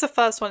 I think it's the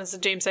first one is a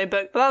Doomsday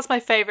book, but that's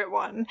my favourite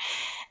one.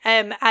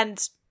 And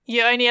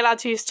you're only allowed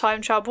to use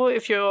time travel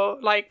if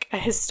you're like a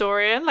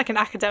historian, like an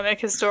academic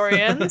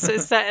historian. So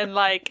it's set in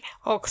like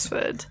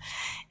Oxford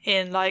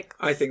in like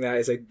I think that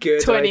is a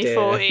good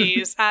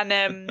 2040s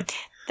and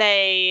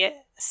they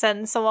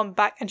send someone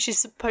back and she's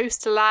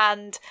supposed to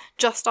land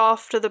just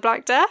after the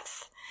Black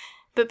Death,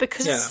 but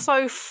because it's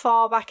so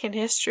far back in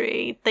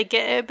history they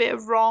get it a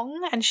bit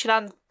wrong and she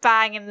lands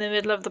bang in the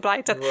middle of the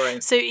Black Death.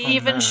 Right. So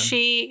even man.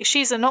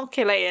 she's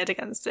inoculated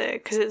against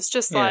it because it's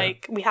just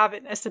like we have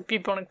it as the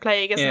bubonic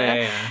plague, isn't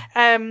it?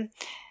 Yeah.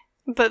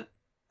 But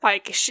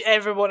like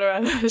everyone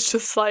around her is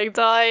just like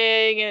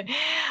dying, and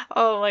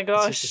oh my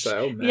gosh, It's just like,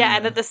 oh, man. yeah.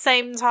 And at the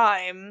same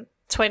time,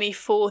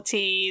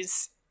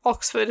 2040s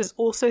Oxford is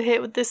also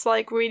hit with this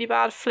like really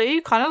bad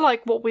flu, kind of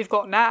like what we've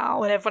got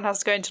now, and everyone has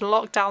to go into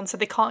lockdown so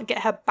they can't get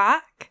her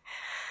back.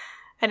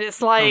 And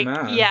it's like,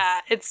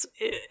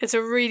 it's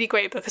a really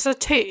great book. It's a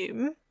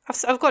tome.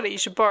 I've got it, you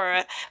should borrow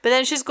it. But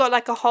then she's got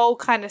like a whole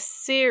kind of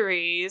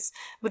series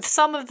with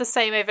some of the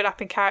same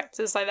overlapping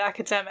characters, like the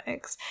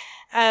academics.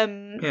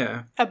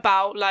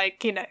 About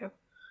like, you know,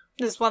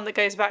 there's one that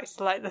goes back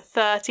to like the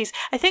 30s.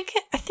 I think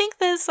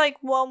there's like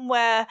one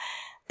where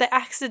they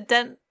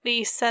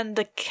accidentally send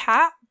a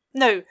cat.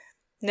 No.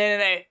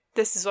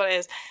 This is what it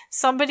is.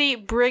 Somebody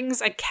brings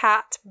a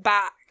cat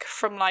back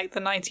from like the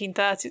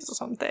 1930s or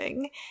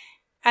something.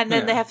 And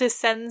then they have to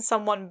send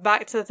someone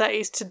back to the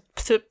 30s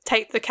to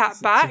take the cat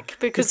back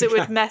because it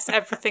would mess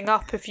everything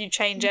up if you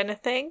change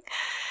anything.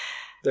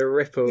 The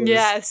ripples.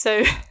 Yeah,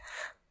 so...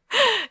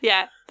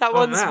 yeah, that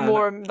one's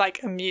more,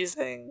 like,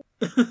 amusing.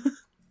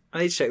 I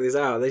need to check these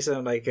out. They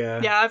sound like...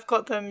 Yeah, I've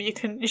got them. You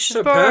should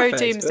so borrow perfect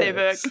Doomsday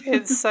Book.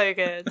 It's so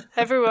good.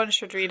 Everyone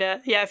should read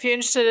it. Yeah, if you're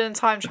interested in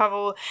time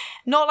travel,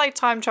 not like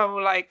time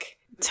travel like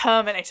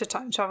Terminator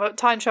time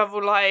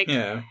travel like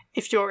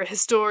if you're a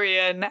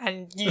historian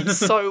and you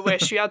so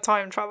wish you had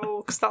time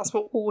travel, because that's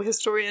what all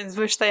historians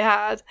wish they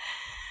had.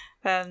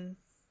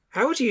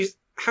 How would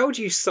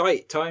you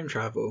cite time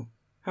travel?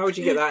 How would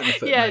you get that in the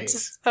footnotes? Yeah,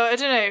 just I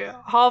don't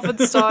know, Harvard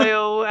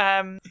style,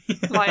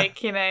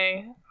 like, you know,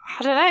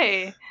 I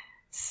don't know.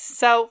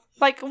 So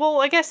like, well,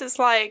 I guess it's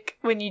like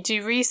when you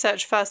do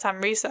research,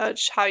 first-hand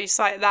research, how you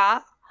cite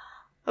that.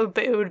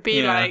 It would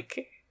be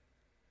like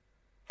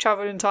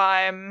travel in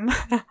time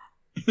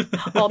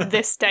on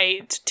this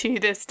date to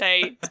this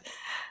date,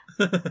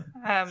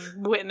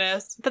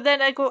 witness. But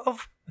then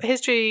of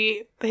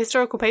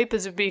historical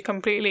papers would be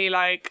completely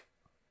like,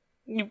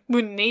 you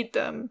wouldn't need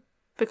them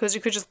because you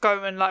could just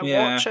go and like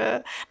watch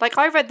it. Like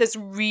I read this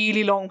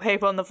really long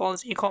paper on the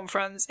Wannsee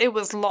Conference. It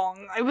was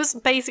long. It was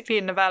basically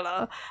a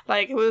novella.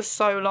 Like it was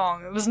so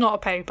long. It was not a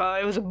paper.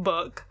 It was a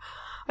book.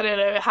 I don't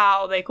know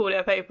how they called it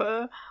a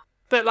paper.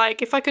 But,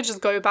 like, if I could just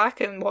go back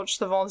and watch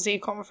the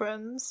Wannsee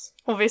Conference,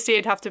 obviously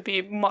it'd have to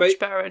be much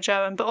better at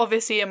German, but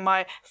obviously in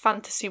my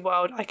fantasy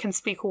world, I can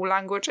speak all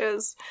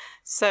languages,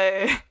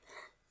 so...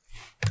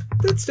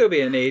 There'd still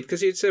be a need,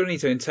 because you'd still need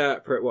to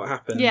interpret what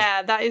happened.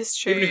 Yeah, that is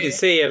true. Even if you can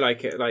see it,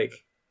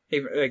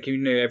 even you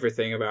knew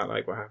everything about,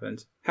 like, what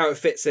happened. How it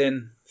fits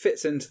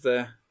into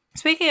the...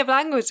 Speaking of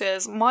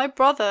languages, my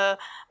brother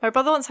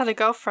once had a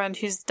girlfriend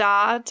whose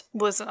dad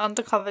was an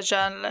undercover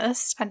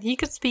journalist and he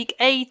could speak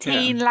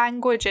 18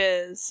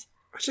 languages.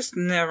 I just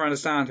never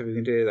understand how we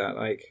can do that.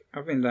 Like,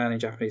 I've been learning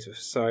Japanese for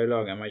so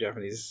long and my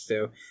Japanese is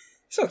still...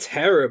 It's not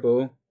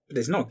terrible, but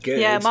it's not good.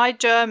 Yeah, my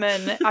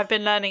German, I've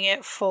been learning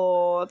it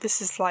for...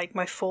 This is like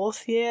my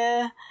 4th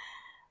year.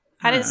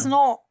 And it's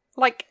not...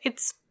 Like,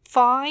 it's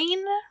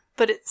fine,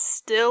 but it's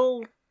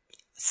still...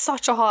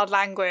 such a hard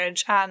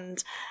language,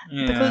 and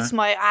because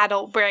my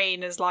adult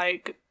brain is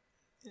like,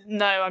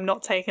 no, I'm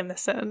not taking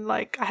this in.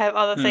 Like, I have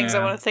other things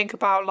I want to think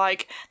about,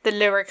 like the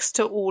lyrics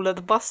to all of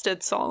the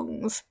Busted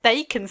songs.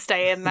 They can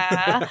stay in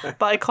there,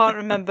 but I can't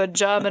remember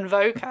German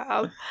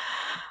vocab.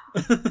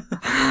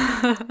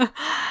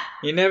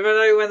 You never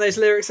know when those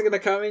lyrics are going to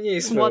come in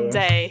useful. One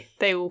day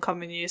they will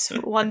come in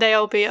useful. One day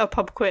I'll be at a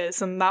pub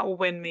quiz, and that will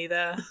win me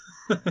there.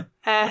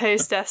 Air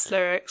hostess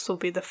lyrics will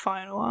be the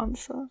final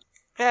answer.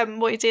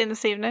 What are you doing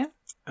this evening?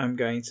 I'm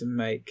going to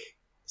make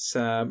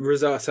some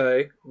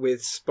risotto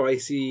with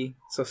spicy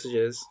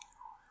sausages.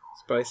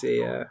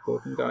 Spicy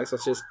pork and garlic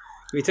sausages.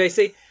 It'll be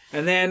tasty.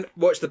 And then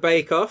watch the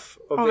Bake Off,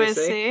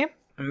 obviously.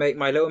 And make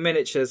my little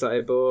miniatures that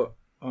I bought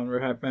on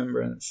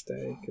Remembrance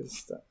Day,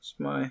 because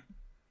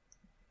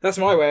that's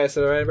my way of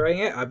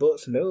celebrating it. I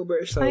bought some little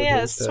British soldiers. Oh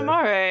yeah, it's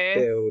tomorrow.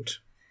 Build.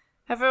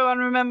 Everyone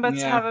remember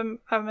to have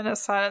a minute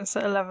silence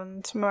at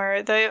 11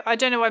 tomorrow. Though I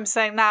don't know why I'm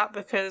saying that,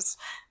 because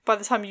by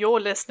the time you're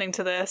listening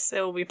to this, it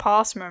will be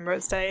past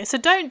Remembrance Day. So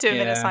don't do a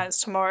minute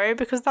silence tomorrow,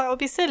 because that would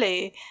be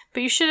silly.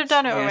 But you should have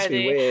done it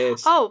already.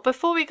 Weird. Oh,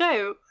 before we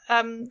go,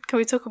 can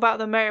we talk about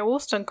the Mary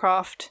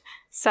Wollstonecraft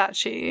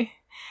statue?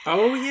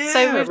 Oh yeah.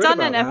 So we've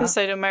done an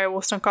episode of Mary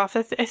Wollstonecraft.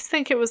 I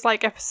think it was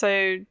like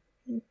episode...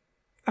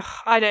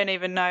 I don't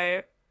even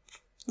know.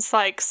 It's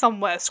like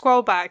somewhere.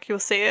 Scroll back, you'll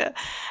see it.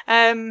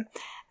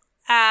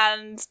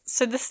 And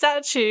so the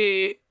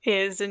statue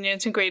is in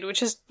Newton Green,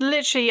 which is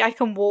literally, I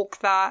can walk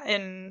that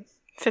in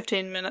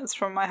 15 minutes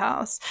from my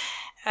house.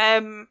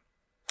 And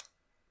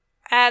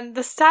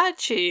the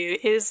statue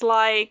is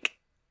like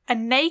a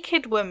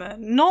naked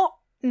woman, not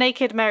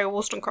naked Mary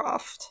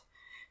Wollstonecraft,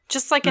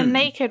 just like a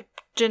naked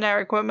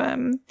generic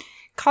woman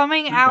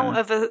coming out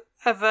of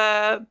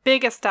a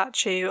bigger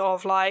statue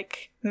of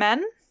like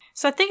men.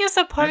 So I think it's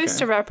supposed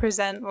to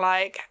represent,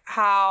 like,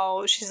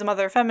 how she's the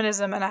mother of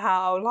feminism and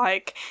how,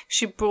 like,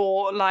 she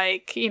brought,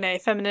 like, you know,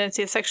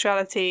 femininity and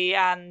sexuality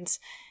and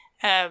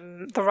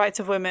the rights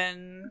of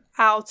women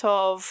out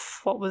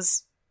of what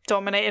was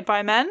dominated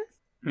by men.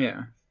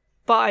 Yeah.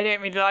 But I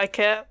don't really like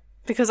it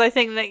because I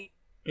think that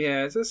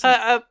it's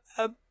a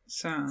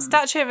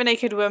statue of a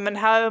naked woman,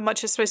 however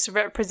much it's supposed to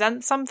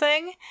represent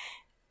something,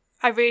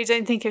 I really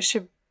don't think you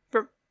should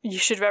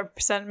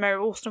represent Mary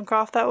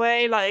Wollstonecraft that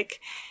way.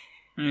 Like,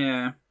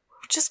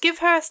 just give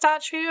her a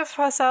statue of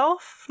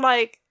herself.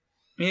 Like,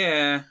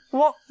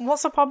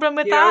 what's the problem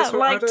with that?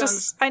 Like,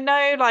 I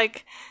know,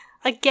 like,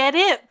 I get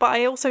it, but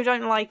I also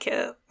don't like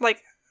it.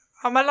 Like,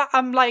 I'm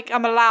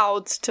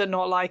allowed to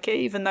not like it,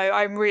 even though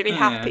I'm really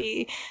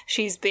happy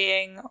she's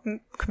being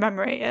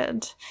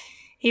commemorated.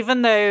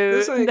 Even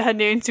though her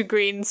Newton to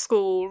Green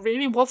school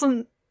really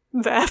wasn't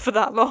there for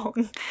that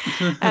long.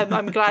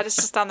 I'm glad it's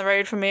just down the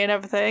road from me and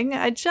everything.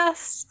 I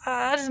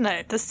don't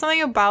know. There's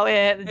something about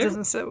it that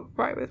doesn't sit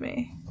right with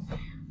me.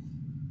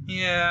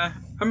 Yeah.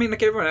 I mean,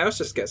 like, everyone else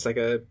just gets, like,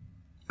 a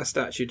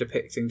statue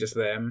depicting just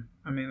them.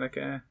 I mean, like,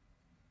 it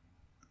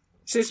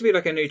seems to be,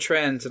 like, a new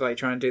trend to, like,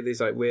 try and do these,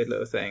 like, weird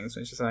little things.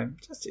 And it's just like,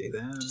 just do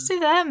them. Just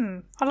do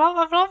them. I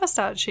love a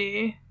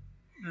statue.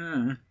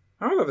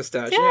 I love a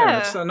statue. Yeah.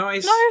 It's a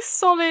nice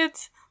solid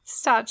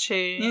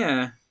statue.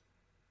 Yeah.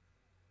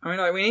 I mean,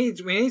 like, we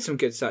need some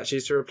good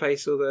statues to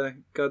replace all the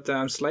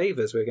goddamn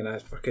slavers we're gonna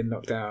fucking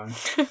knock down.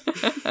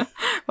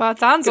 Well,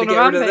 Dan's on a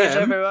rampage,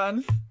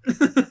 everyone.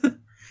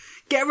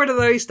 Get rid of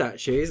those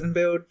statues and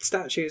build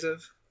statues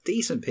of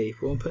decent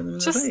people and put them in the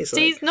place.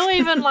 Like. Not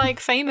even, like,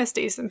 famous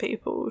decent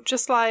people.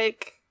 Just,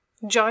 like,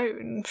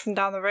 Joan from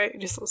down the road.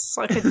 Just looks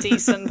like a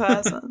decent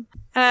person.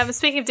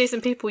 Speaking of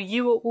decent people,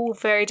 you are all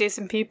very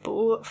decent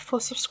people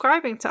for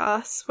subscribing to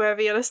us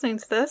wherever you're listening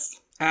to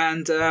this.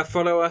 And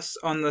follow us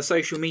on the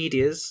social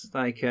medias,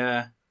 like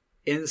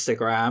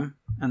Instagram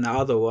and the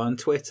other one,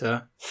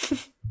 Twitter.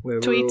 Where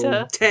we're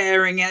all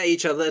tearing at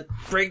each other,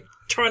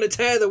 trying to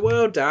tear the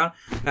world down.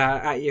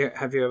 Have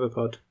you ever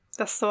pod?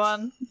 That's the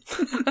one.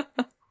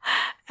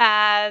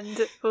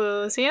 And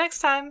we'll see you next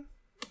time.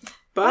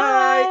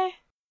 Bye.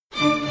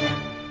 Bye.